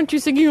 Why weren't you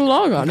singing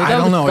along on it? I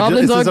don't know.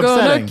 Goblins It's are just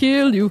gonna upsetting.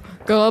 kill you.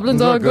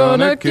 Goblins are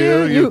gonna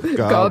kill you.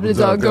 Goblins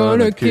are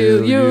gonna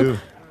kill you.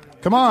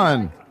 Come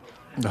on.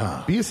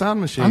 Be a sound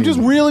machine. I'm just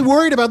really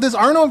worried about this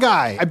Arnold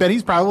guy. I bet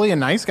he's probably a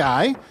nice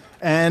guy.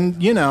 And,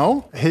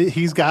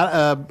 he's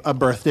got a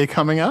birthday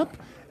coming up.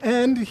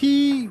 And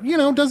he,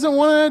 doesn't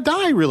want to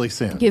die really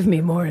soon. Give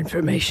me more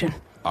information.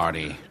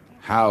 Arnie,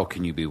 how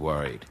can you be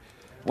worried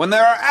when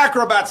there are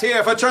acrobats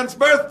here for Trent's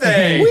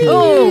birthday?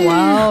 Oh,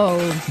 wow.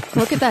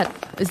 Look at that.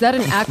 Is that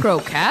an acro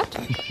cat?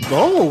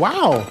 Oh,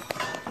 wow.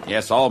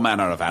 Yes, all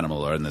manner of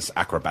animal are in this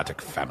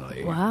acrobatic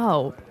family.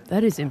 Wow.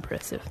 That is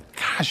impressive.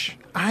 Gosh,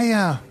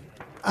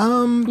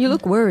 You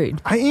look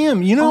worried. I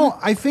am.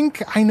 I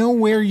think I know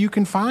where you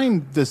can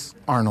find this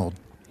Arnold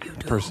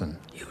person.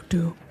 You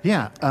do.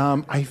 Yeah,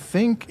 I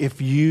think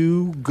if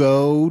you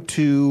go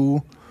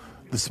to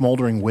the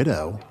Smoldering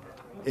Widow,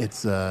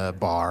 it's a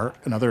bar,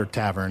 another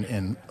tavern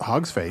in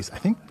Hog's Face. I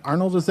think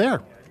Arnold is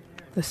there.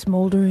 The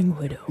Smoldering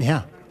Widow.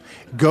 Yeah.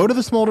 Go to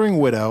the Smoldering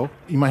Widow.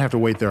 You might have to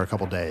wait there a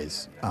couple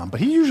days, but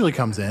he usually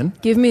comes in.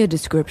 Give me a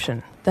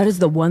description. That is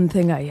the one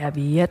thing I have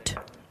yet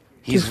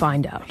to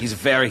find out. He's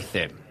very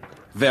thin,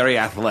 very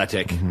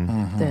athletic,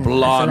 Then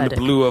blonde, athletic.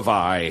 blue of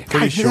eye.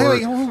 Pretty short.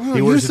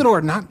 He wears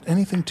Usador, not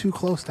anything too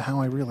close to how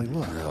I really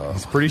look.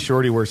 He's pretty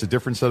short. He wears a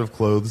different set of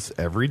clothes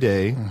every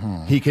day.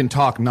 He can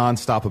talk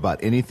nonstop about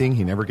anything.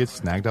 He never gets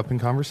snagged up in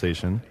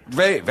conversation.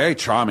 Very, very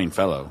charming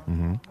fellow.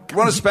 You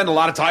want to spend a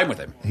lot of time with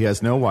him. He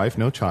has no wife,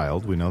 no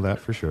child. We know that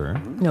for sure.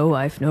 No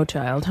wife, no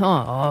child.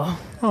 Oh,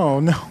 Oh,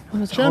 no. I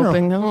was General.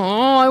 hoping.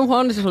 I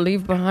wanted to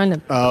leave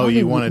behind a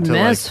you wanted to,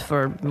 mess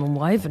for my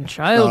wife and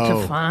child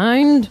to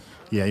find.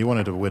 Yeah, you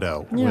wanted a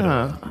widow.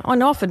 Yeah,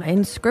 and often I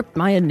inscript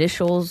my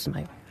initials,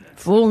 my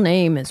full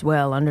name as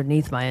well,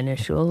 underneath my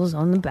initials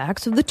on the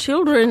backs of the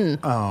children.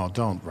 Oh,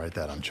 don't write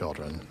that on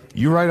children.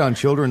 You write on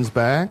children's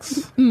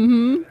backs?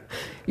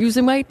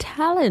 Using my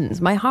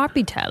talons, my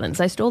harpy talons.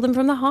 I stole them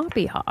from the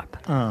harpy harp.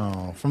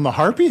 Oh, from the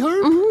Harpy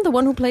Harp? The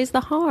one who plays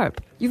the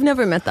harp. You've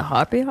never met the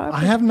harpy harp?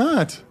 I have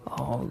not.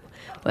 Oh,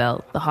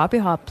 well, the harpy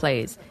harp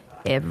plays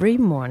every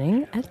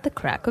morning at the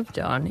crack of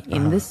dawn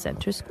in the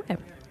center square.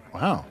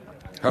 Wow.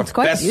 Her It's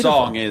quite best beautiful.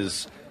 song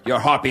is "Your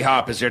Harpy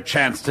Harp is your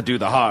chance to do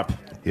the harp."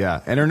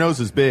 Yeah, and her nose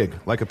is big,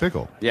 like a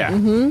pickle.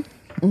 Yeah.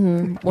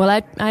 Well,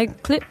 I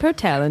clip her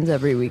talons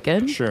every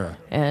weekend. Sure.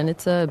 And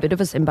it's a bit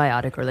of a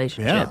symbiotic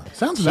relationship. Yeah,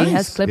 sounds she nice.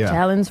 has clipped Yeah.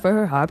 talons for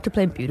her harp to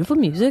play beautiful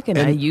music, and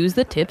I And- use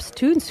the tips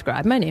to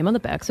inscribe my name on the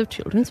backs of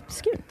children's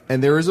skin.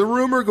 And there is a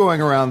rumor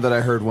going around that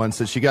I heard once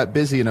that she got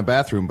busy in a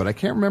bathroom, but I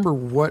can't remember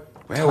what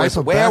Where type was-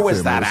 of where bathroom.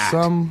 was that It at?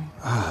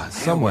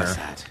 somewhere. was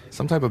that?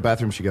 Some type of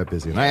bathroom she got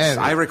busy in. Yes,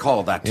 I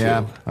recall that too.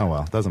 Yeah. Oh,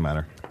 well. Doesn't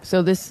matter.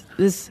 So this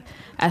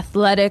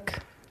athletic,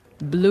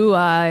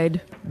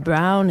 blue-eyed,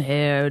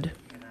 brown-haired,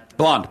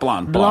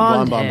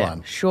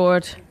 blonde,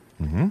 short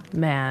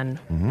man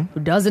who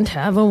doesn't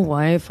have a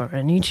wife or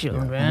any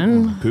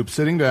children. Poop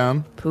sitting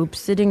down.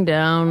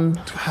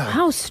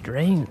 How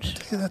strange. Did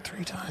you say that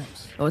 3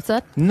 times? What's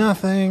that?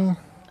 Nothing.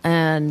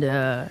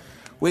 And,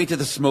 Wait to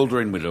the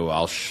smoldering widow.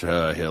 I'll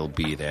sure he'll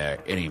be there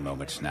any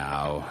moment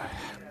now.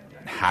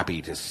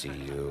 Happy to see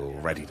you,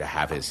 ready to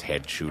have his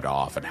head chewed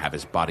off and have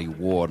his body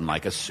worn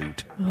like a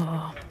suit.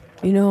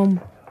 you know,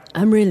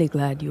 I'm really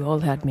glad you all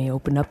had me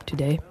open up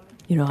today.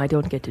 You know, I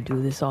don't get to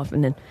do this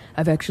often, and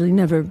I've actually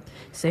never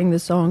sang the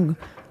song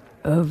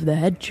of the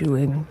head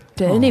chewing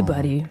to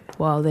anybody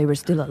while they were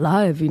still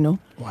alive, you know.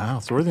 Wow,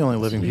 so we're the only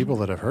living people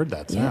that have heard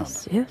that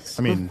sound. Yes.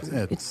 I mean,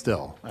 it's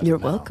still. You're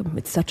welcome.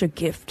 It's such a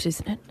gift,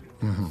 isn't it?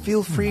 Mm-hmm.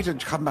 Feel free to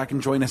come back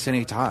and join us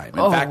anytime.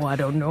 In fact, I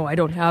don't know. I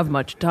don't have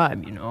much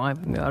time, you know.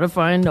 I've got to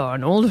find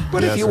Arnold.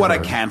 But if you want to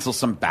cancel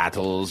some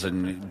battles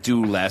and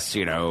do less,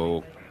 you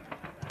know,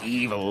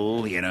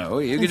 evil, you know,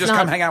 you can just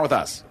come hang out with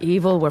us.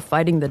 Evil, we're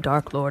fighting the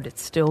Dark Lord.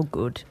 It's still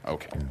good.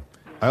 Okay.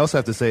 I also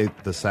have to say,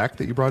 the sack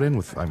that you brought in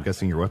with, I'm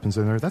guessing, your weapons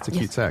in there, that's a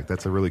cute sack.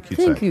 That's a really cute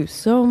sack. Thank you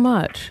so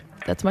much.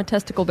 That's my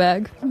testicle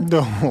bag.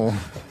 No.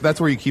 That's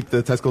where you keep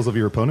the testicles of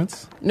your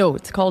opponents? No,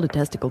 it's called a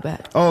testicle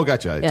bag. Oh,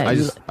 gotcha. Yeah,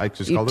 I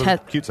just called it a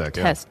cute sack.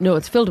 Yeah. No,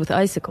 it's filled with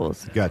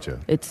icicles. Gotcha.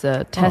 It's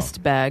a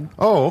test bag.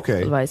 Oh,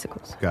 okay. Of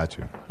icicles.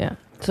 Gotcha. Yeah.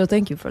 So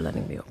thank you for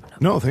letting me open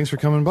up. No, thanks for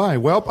coming by.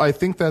 Well, I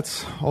think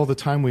that's all the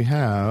time we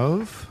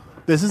have.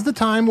 This is the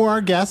time where our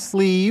guests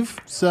leave,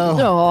 so...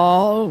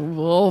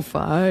 Oh,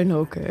 fine,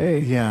 okay.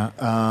 Yeah,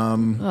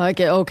 I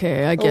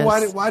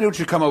guess. Why don't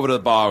you come over to the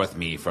bar with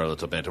me for a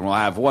little bit, and we'll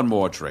have one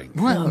more drink.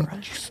 What?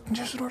 I'm just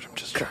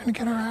trying to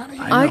get her out of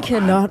here. I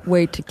cannot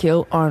wait to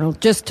kill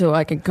Arnold just so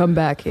I can come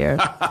back here.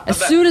 As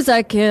soon as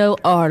I kill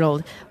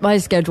Arnold, my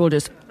schedule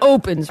just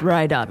opens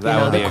right up.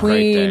 That will be the a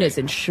great Queen day. is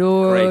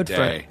insured Great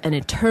for day. an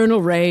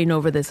eternal reign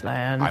over this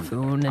land,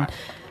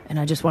 and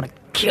I just want to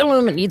kill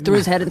him and eat through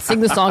his head and sing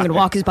the song and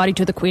walk his body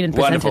to the Queen and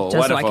present it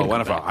just so I can.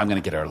 Wonderful. I'm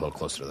going to get her a little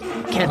closer to the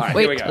room. Can't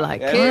wait till I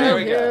kill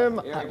him.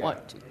 I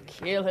want to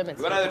kill him. You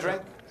want another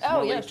drink?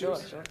 Oh, yeah, sure.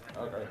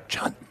 Okay.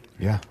 John,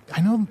 Yeah.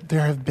 I know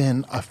there have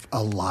been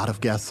a lot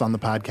of guests on the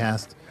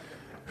podcast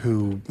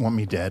who want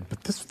me dead,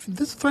 but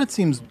this threat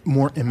seems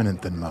more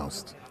imminent than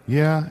most.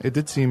 Yeah, it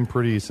did seem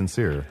pretty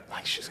sincere.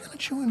 Like she's going to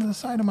chew into the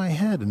side of my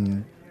head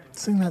and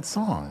sing that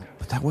song.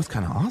 But that was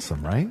kind of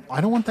awesome, right?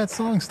 I don't want that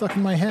song stuck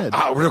in my head.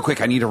 Real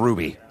quick, I need a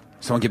ruby.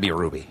 Someone give me a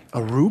ruby.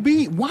 A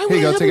ruby? Why would Here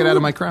you I go, have take a it out of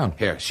ruby? my crown.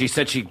 Here, she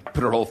said she'd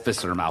put her whole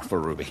fist in her mouth for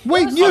a ruby.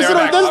 Wait, use it.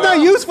 That's not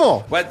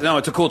useful. What? No,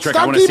 it's a cool trick.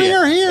 Stop I want to see keeping it.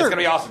 her here. It's going to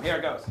be awesome. Here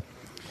it goes.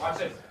 Watch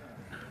this.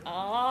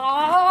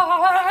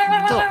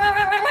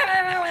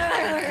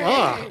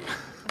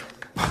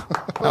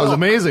 That was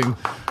amazing.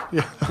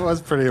 Yeah, it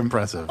was pretty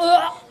impressive.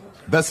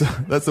 That's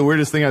the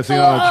weirdest thing I've seen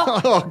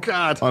on Oh,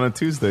 God. a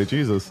Tuesday.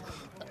 Jesus.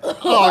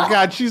 Oh,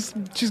 God. She's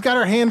got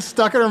her hand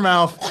stuck in her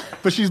mouth,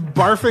 but she's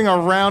barfing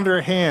around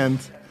her hand.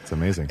 It's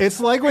amazing. It's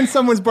like when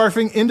someone's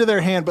barfing into their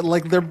hand, but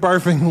like they're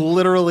barfing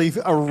literally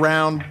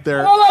around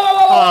their...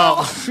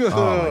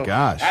 Oh, my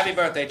gosh. Happy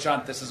birthday,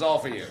 Chunt. This is all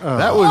for you.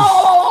 That was...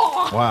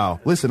 Wow.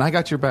 Listen, I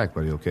got your back,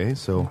 buddy, okay?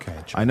 So Okay,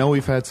 I know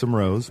we've had some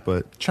rows,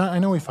 but... I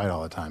know we fight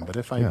all the time, but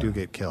if I Yeah. do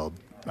get killed,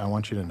 I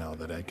want you to know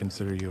that I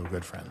consider you a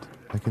good friend.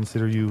 I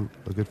consider you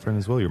a good friend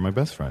as well. You're my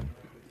best friend.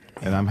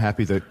 And I'm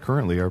happy that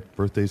currently our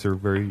birthdays are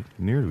very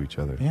near to each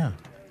other. Yeah.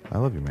 I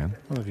love you, man.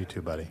 I love you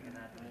too, buddy.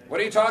 What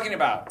are you talking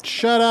about?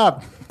 Shut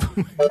up.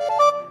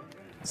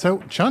 So,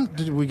 Chunt,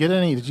 did you get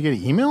any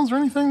emails or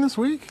anything this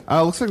week?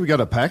 Looks like we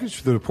got a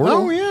package through the portal.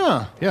 Oh,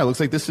 yeah. Yeah, it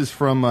looks like this is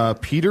from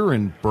Peter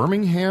in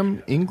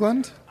Birmingham,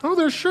 England. Oh,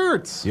 they're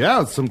shirts.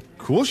 Yeah, some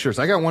cool shirts.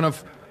 I got one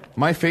of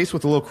my face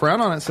with a little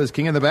crown on it. It says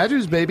King of the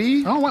Badgers,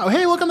 baby. Oh, wow.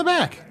 Hey, look on the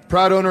back.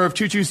 Proud owner of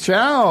Choo Choo's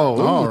Chow.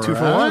 Ooh, All 2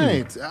 for 1.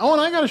 right. Oh,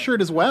 and I got a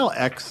shirt as well.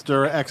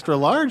 Extra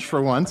large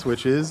for once,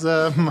 which is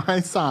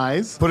my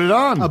size. Put it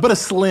on. But a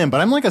slim.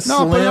 But I'm like a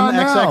slim put it on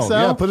now. XXL.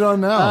 Yeah, put it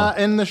on now.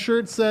 And the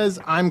shirt says,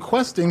 I'm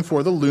questing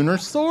for the lunar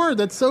sword.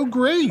 That's so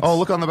great. Oh,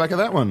 look on the back of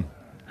that one.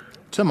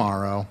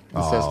 Tomorrow.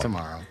 It says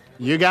tomorrow.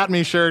 You got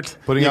me, shirt.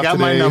 Putting you up got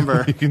today, my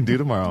number. You can do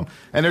tomorrow.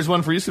 And there's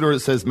one for Usador that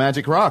says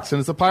Magic Rocks, and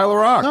it's a pile of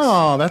rocks.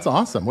 Oh, that's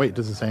awesome. Wait,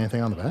 does it say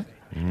anything on the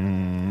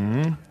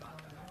back?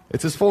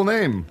 It's his full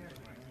name.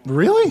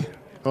 Really?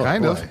 Oh,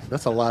 Kind of. boy.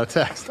 That's a lot of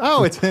text.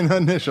 Oh, it's in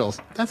initials.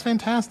 That's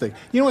fantastic.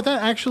 You know what?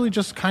 That actually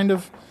just kind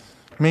of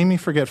made me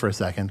forget for a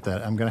second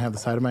that I'm going to have the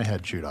side of my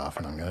head chewed off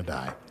and I'm going to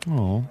die.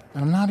 Oh.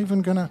 And I'm not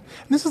even going to...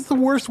 This is the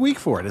worst week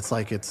for it. It's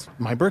like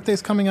my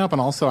birthday's coming up, and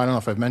also, I don't know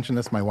if I've mentioned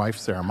this, my wife,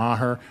 Sarah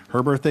Maher,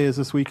 her birthday is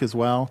this week as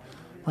well.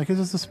 Like, it's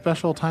just a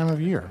special time of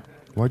year.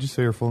 Why'd you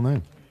say her full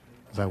name?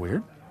 Is that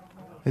weird?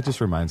 It just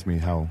reminds me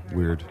how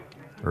weird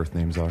Earth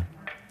names are.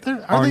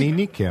 Are Arnie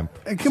Niekamp.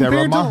 Sarah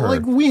compared to, Maher.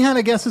 like, we had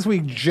a guest this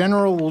week,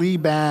 General Lee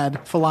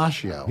Bad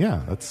Falatio.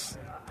 Yeah, that's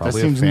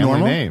probably seems a family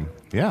normal? name.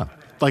 Yeah.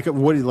 Like,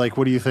 what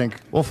do you think?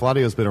 Well,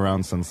 Fladio's been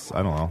around since,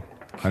 I don't know,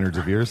 Hundreds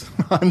of years?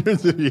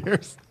 Hundreds of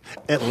years,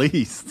 at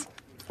least.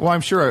 Well,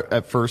 I'm sure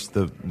at first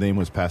the name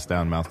was passed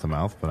down mouth to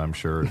mouth, but I'm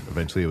sure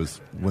eventually it was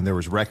when there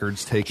was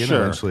records taken.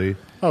 Sure. Eventually,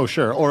 oh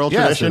sure, oral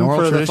tradition oral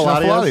for tradition the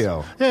of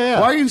Falladio. Yeah.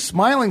 Why are you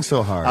smiling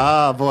so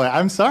hard? Boy,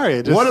 I'm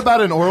sorry. What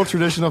about an oral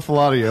tradition of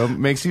Falladio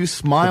makes you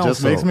smile? It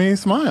just makes me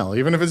smile,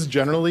 even if it's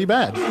generally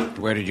bad.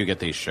 Where did you get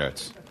these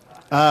shirts?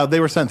 They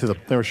were sent to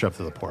they were shoved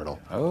through the portal.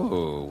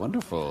 Oh,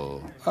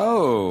 wonderful.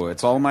 Oh,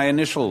 it's all my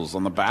initials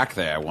on the back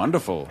there.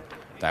 Wonderful.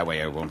 That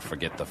way I won't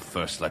forget the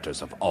first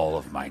letters of all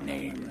of my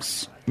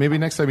names. Maybe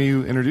next time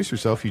you introduce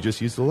yourself, you just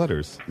use the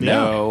letters.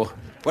 No. Yeah.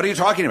 What are you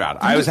talking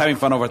about? I was having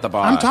fun over at the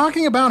bar. I'm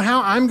talking about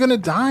how I'm going to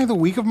die the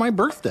week of my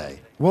birthday.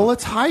 Well,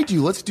 let's hide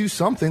you. Let's do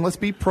something. Let's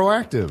be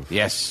proactive.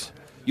 Yes.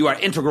 You are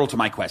integral to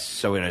my quest,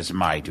 so it is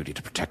my duty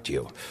to protect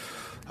you.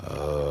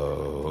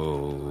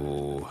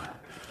 Oh.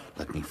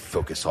 Let me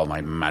focus all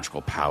my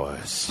magical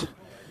powers.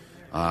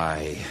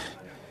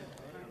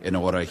 In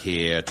order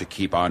here to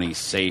keep Arnie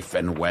safe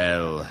and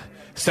well,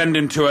 send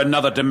him to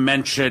another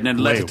dimension and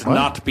let it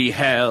not be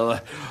hell.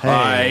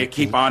 I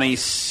keep Arnie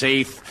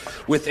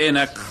safe within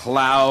a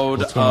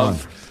cloud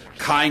of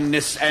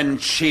kindness and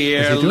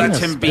cheer. Let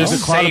him be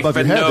safe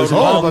and no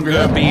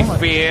longer be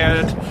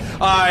feared.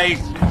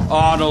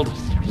 Arnold,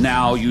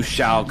 now you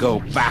shall go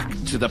back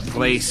to the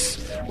place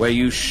where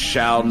you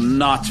shall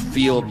not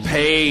feel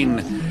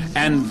pain.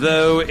 And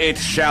though it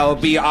shall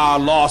be our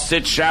loss,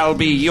 it shall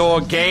be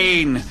your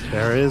gain.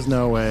 There is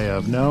no way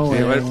of knowing.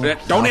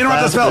 Don't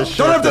interrupt the spell!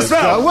 Don't interrupt the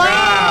spell!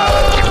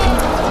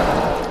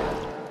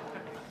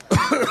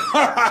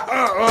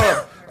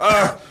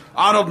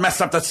 Arnold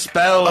messed up the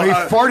spell. Oh, he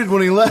farted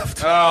when he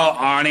left. Oh,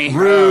 Arnie.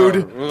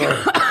 Rude.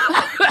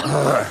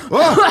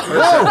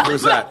 Whoa!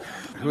 Who's that?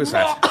 Who is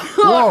that?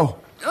 Whoa.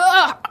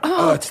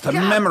 Oh, it's the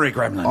memory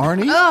gremlin.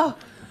 Arnie?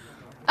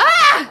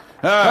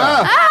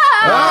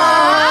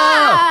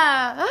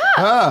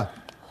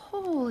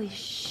 Holy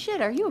shit,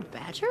 are you a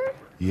badger?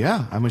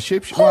 Yeah, I'm a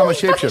shapeshifter. Well, I'm a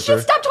shapeshifter.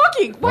 Shit, stop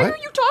talking! Why What? are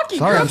you talking?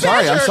 Sorry, You're I'm a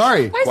sorry, I'm badger.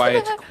 sorry. Why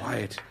is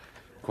that-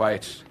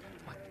 Quiet.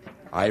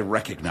 I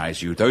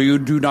recognize you, though you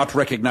do not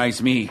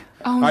recognize me.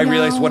 Oh, I no.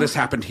 realize what has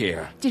happened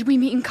here. Did we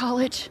meet in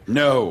college?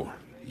 No,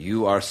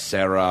 you are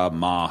Sarah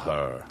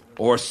Maher,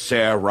 or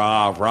Sarah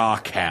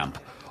Rawcamp,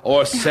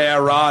 or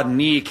Sarah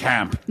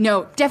Kneecamp.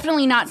 No,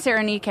 definitely not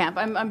Sarah Kneecamp.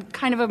 I'm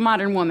kind of a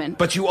modern woman.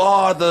 But you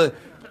are the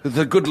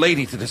good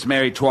lady that is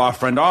married to our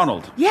friend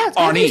Arnold. Yeah,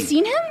 have you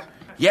seen him?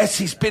 Yes,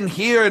 he's been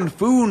here in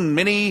Foon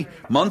many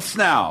months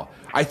now.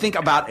 I think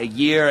about a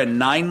year and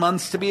 9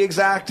 months to be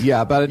exact. Yeah,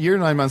 about a year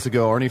and 9 months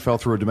ago, Arnie fell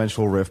through a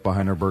dimensional rift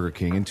behind our Burger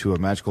King into a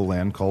magical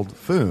land called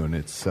Foon.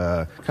 It's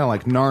kind of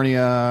like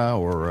Narnia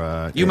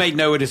or... You may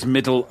know it as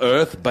Middle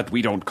Earth, but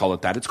we don't call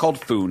it that. It's called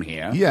Foon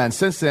here. Yeah, and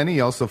since then, he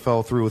also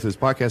fell through with his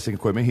podcasting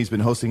equipment. He's been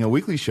hosting a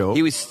weekly show.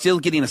 He was still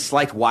getting a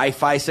slight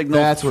Wi-Fi signal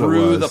That's what it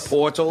through was. the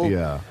portal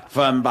Yeah.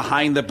 from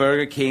behind the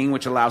Burger King,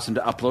 which allows him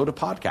to upload a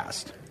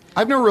podcast.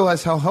 I've never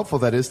realized how helpful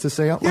that is to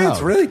say out loud. Yeah,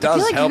 it really I does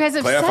feel like help you guys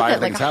have clarify said it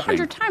like things happening.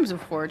 100 times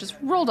before. It just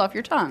rolled off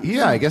your tongue.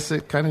 Yeah, I guess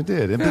it kind of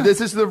did. And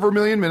this is the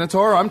Vermilion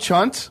Minotaur. I'm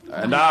Chunt.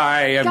 And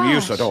I am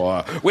Gosh.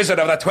 Usador, wizard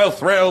of the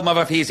 12th realm of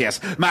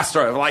Ephesius,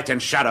 master of light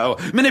and shadow,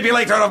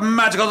 manipulator of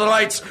magical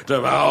delights,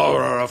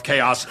 devourer of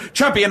chaos,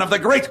 champion of the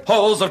great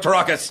halls of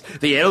Tarakas.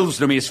 The elves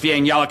know me as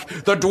Fiang Yalak,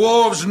 the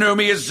dwarves know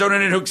me as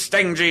Zonin and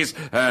Hookstanges,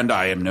 and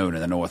I am known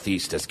in the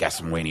northeast as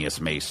Gasmwanius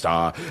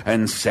Maystar.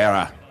 And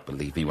Sarah,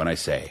 believe me when I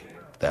say,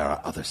 there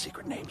are other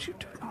secret names you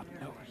do not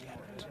know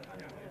yet.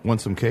 Want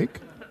some cake?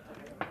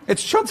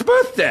 It's Chunt's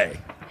birthday!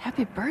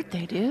 Happy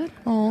birthday, dude.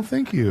 Oh,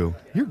 thank you.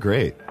 You're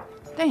great.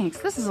 Thanks.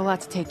 This is a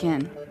lot to take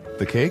in.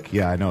 The cake?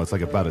 Yeah, I know. It's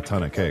like about a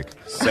ton of cake.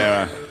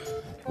 Sarah,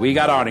 we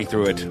got Arnie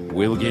through it.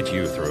 We'll get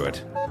you through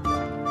it.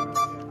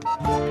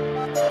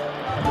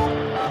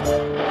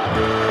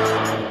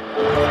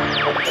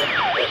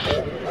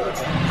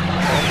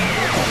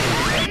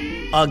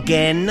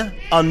 Again,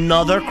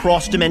 another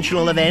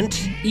cross-dimensional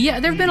event? Yeah,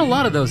 there have been a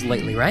lot of those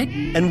lately, right?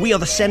 And we are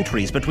the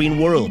sentries between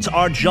worlds.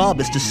 Our job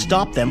is to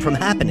stop them from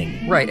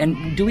happening. Right,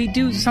 and do we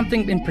do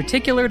something in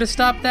particular to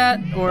stop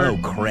that, or... Oh,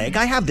 Craig,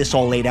 I have this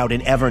all laid out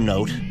in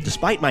Evernote.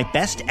 Despite my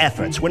best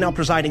efforts, we're now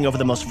presiding over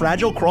the most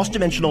fragile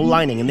cross-dimensional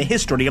lining in the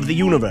history of the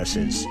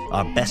universes.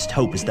 Our best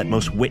hope is that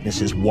most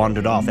witnesses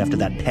wandered off after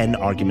that pen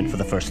argument for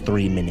the first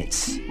 3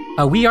 minutes.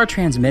 we are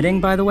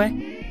transmitting, by the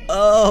way?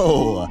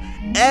 Oh,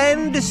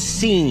 and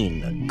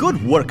scene.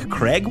 Good work,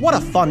 Craig. What a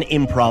fun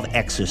improv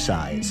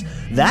exercise.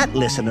 That,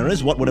 listener,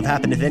 is what would have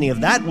happened if any of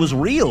that was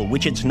real,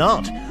 which it's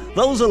not.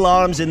 Those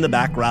alarms in the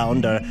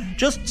background are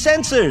just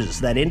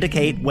sensors that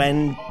indicate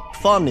when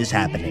fun is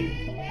happening.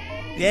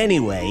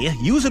 Anyway,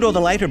 Usador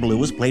the Lighter Blue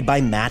was played by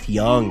Matt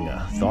Young.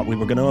 Thought we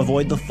were going to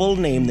avoid the full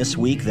name this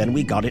week, then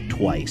we got it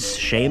twice.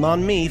 Shame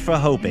on me for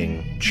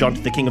hoping.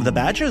 Chunt the King of the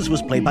Badgers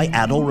was played by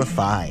Adol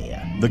Rafai.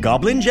 The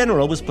Goblin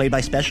General was played by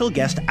special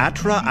guest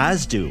Atra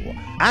Azdu.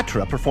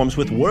 Atra performs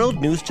with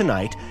World News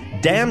Tonight,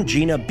 Damn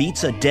Gina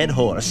Beats a Dead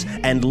Horse,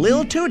 and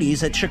Lil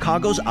Tooties at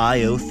Chicago's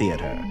I.O.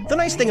 Theater. The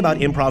nice thing about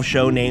improv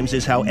show names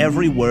is how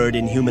every word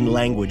in human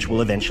language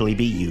will eventually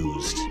be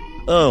used.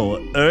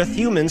 Oh,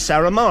 Earth-Human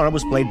Sarah Marr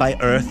was played by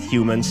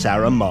Earth-Human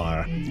Sarah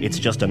Marr. It's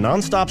just a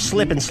non-stop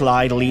slip and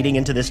slide leading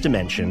into this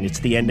dimension. It's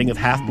the ending of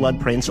Half-Blood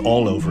Prince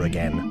all over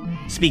again.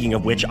 Speaking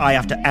of which, I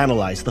have to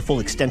analyze the full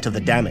extent of the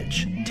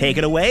damage. Take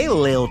it away,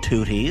 Lil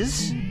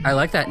Tooties. I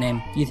like that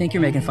name. You think you're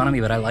making fun of me,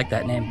 but I like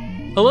that name.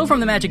 Hello from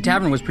the Magic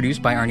Tavern was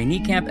produced by Arnie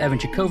Niekamp, Evan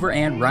Chikover,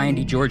 and Ryan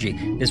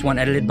DiGiorgi. This one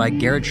edited by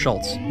Garrett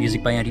Schultz.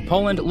 Music by Andy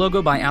Poland.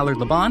 Logo by Allard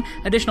Laban.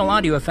 Additional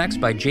audio effects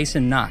by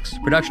Jason Knox.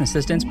 Production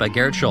assistance by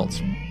Garrett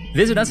Schultz.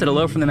 Visit us at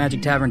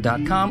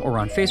hellofromthemagictavern.com or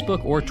on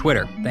Facebook or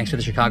Twitter. Thanks to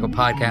the Chicago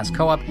Podcast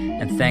Co-op,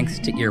 and thanks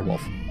to Earwolf.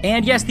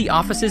 And yes, the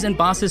Offices and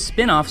Bosses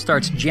spin-off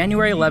starts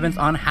January 11th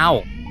on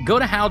Howl. Go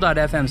to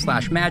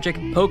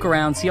howl.fm/magic, poke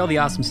around, see all the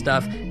awesome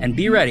stuff, and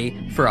be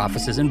ready for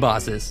Offices and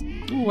Bosses.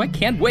 Ooh, I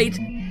can't wait.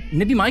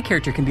 Maybe my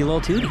character can be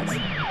Lil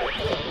Tooties.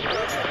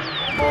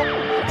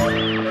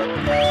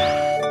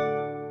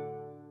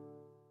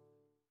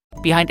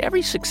 Behind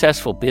every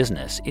successful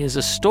business is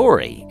a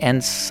story,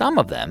 and some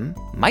of them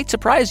might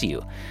surprise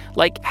you.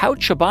 Like how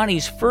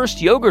Chobani's first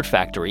yogurt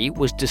factory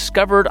was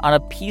discovered on a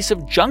piece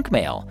of junk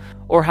mail,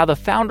 or how the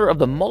founder of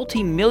the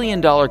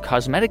multi-million-dollar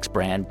cosmetics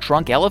brand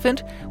Drunk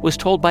Elephant was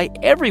told by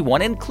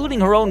everyone, including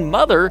her own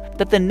mother,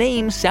 that the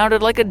name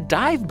sounded like a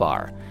dive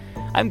bar.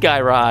 I'm Guy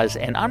Raz,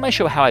 and on my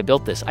show How I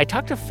Built This, I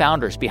talk to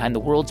founders behind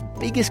the world's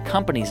biggest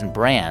companies and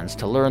brands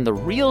to learn the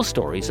real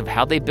stories of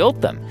how they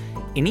built them.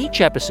 In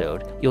each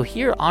episode, you'll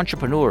hear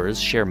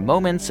entrepreneurs share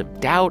moments of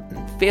doubt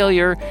and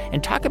failure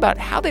and talk about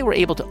how they were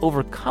able to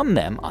overcome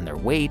them on their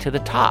way to the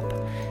top.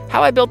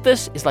 How I Built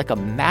This is like a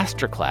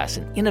masterclass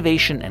in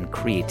innovation and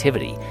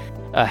creativity,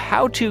 a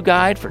how-to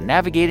guide for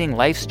navigating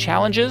life's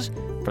challenges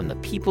from the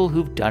people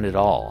who've done it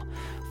all.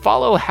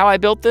 Follow How I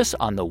Built This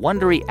on the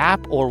Wondery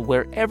app or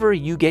wherever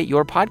you get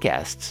your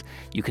podcasts.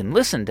 You can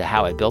listen to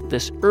How I Built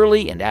This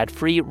early and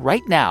ad-free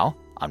right now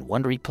on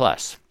Wondery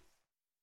Plus.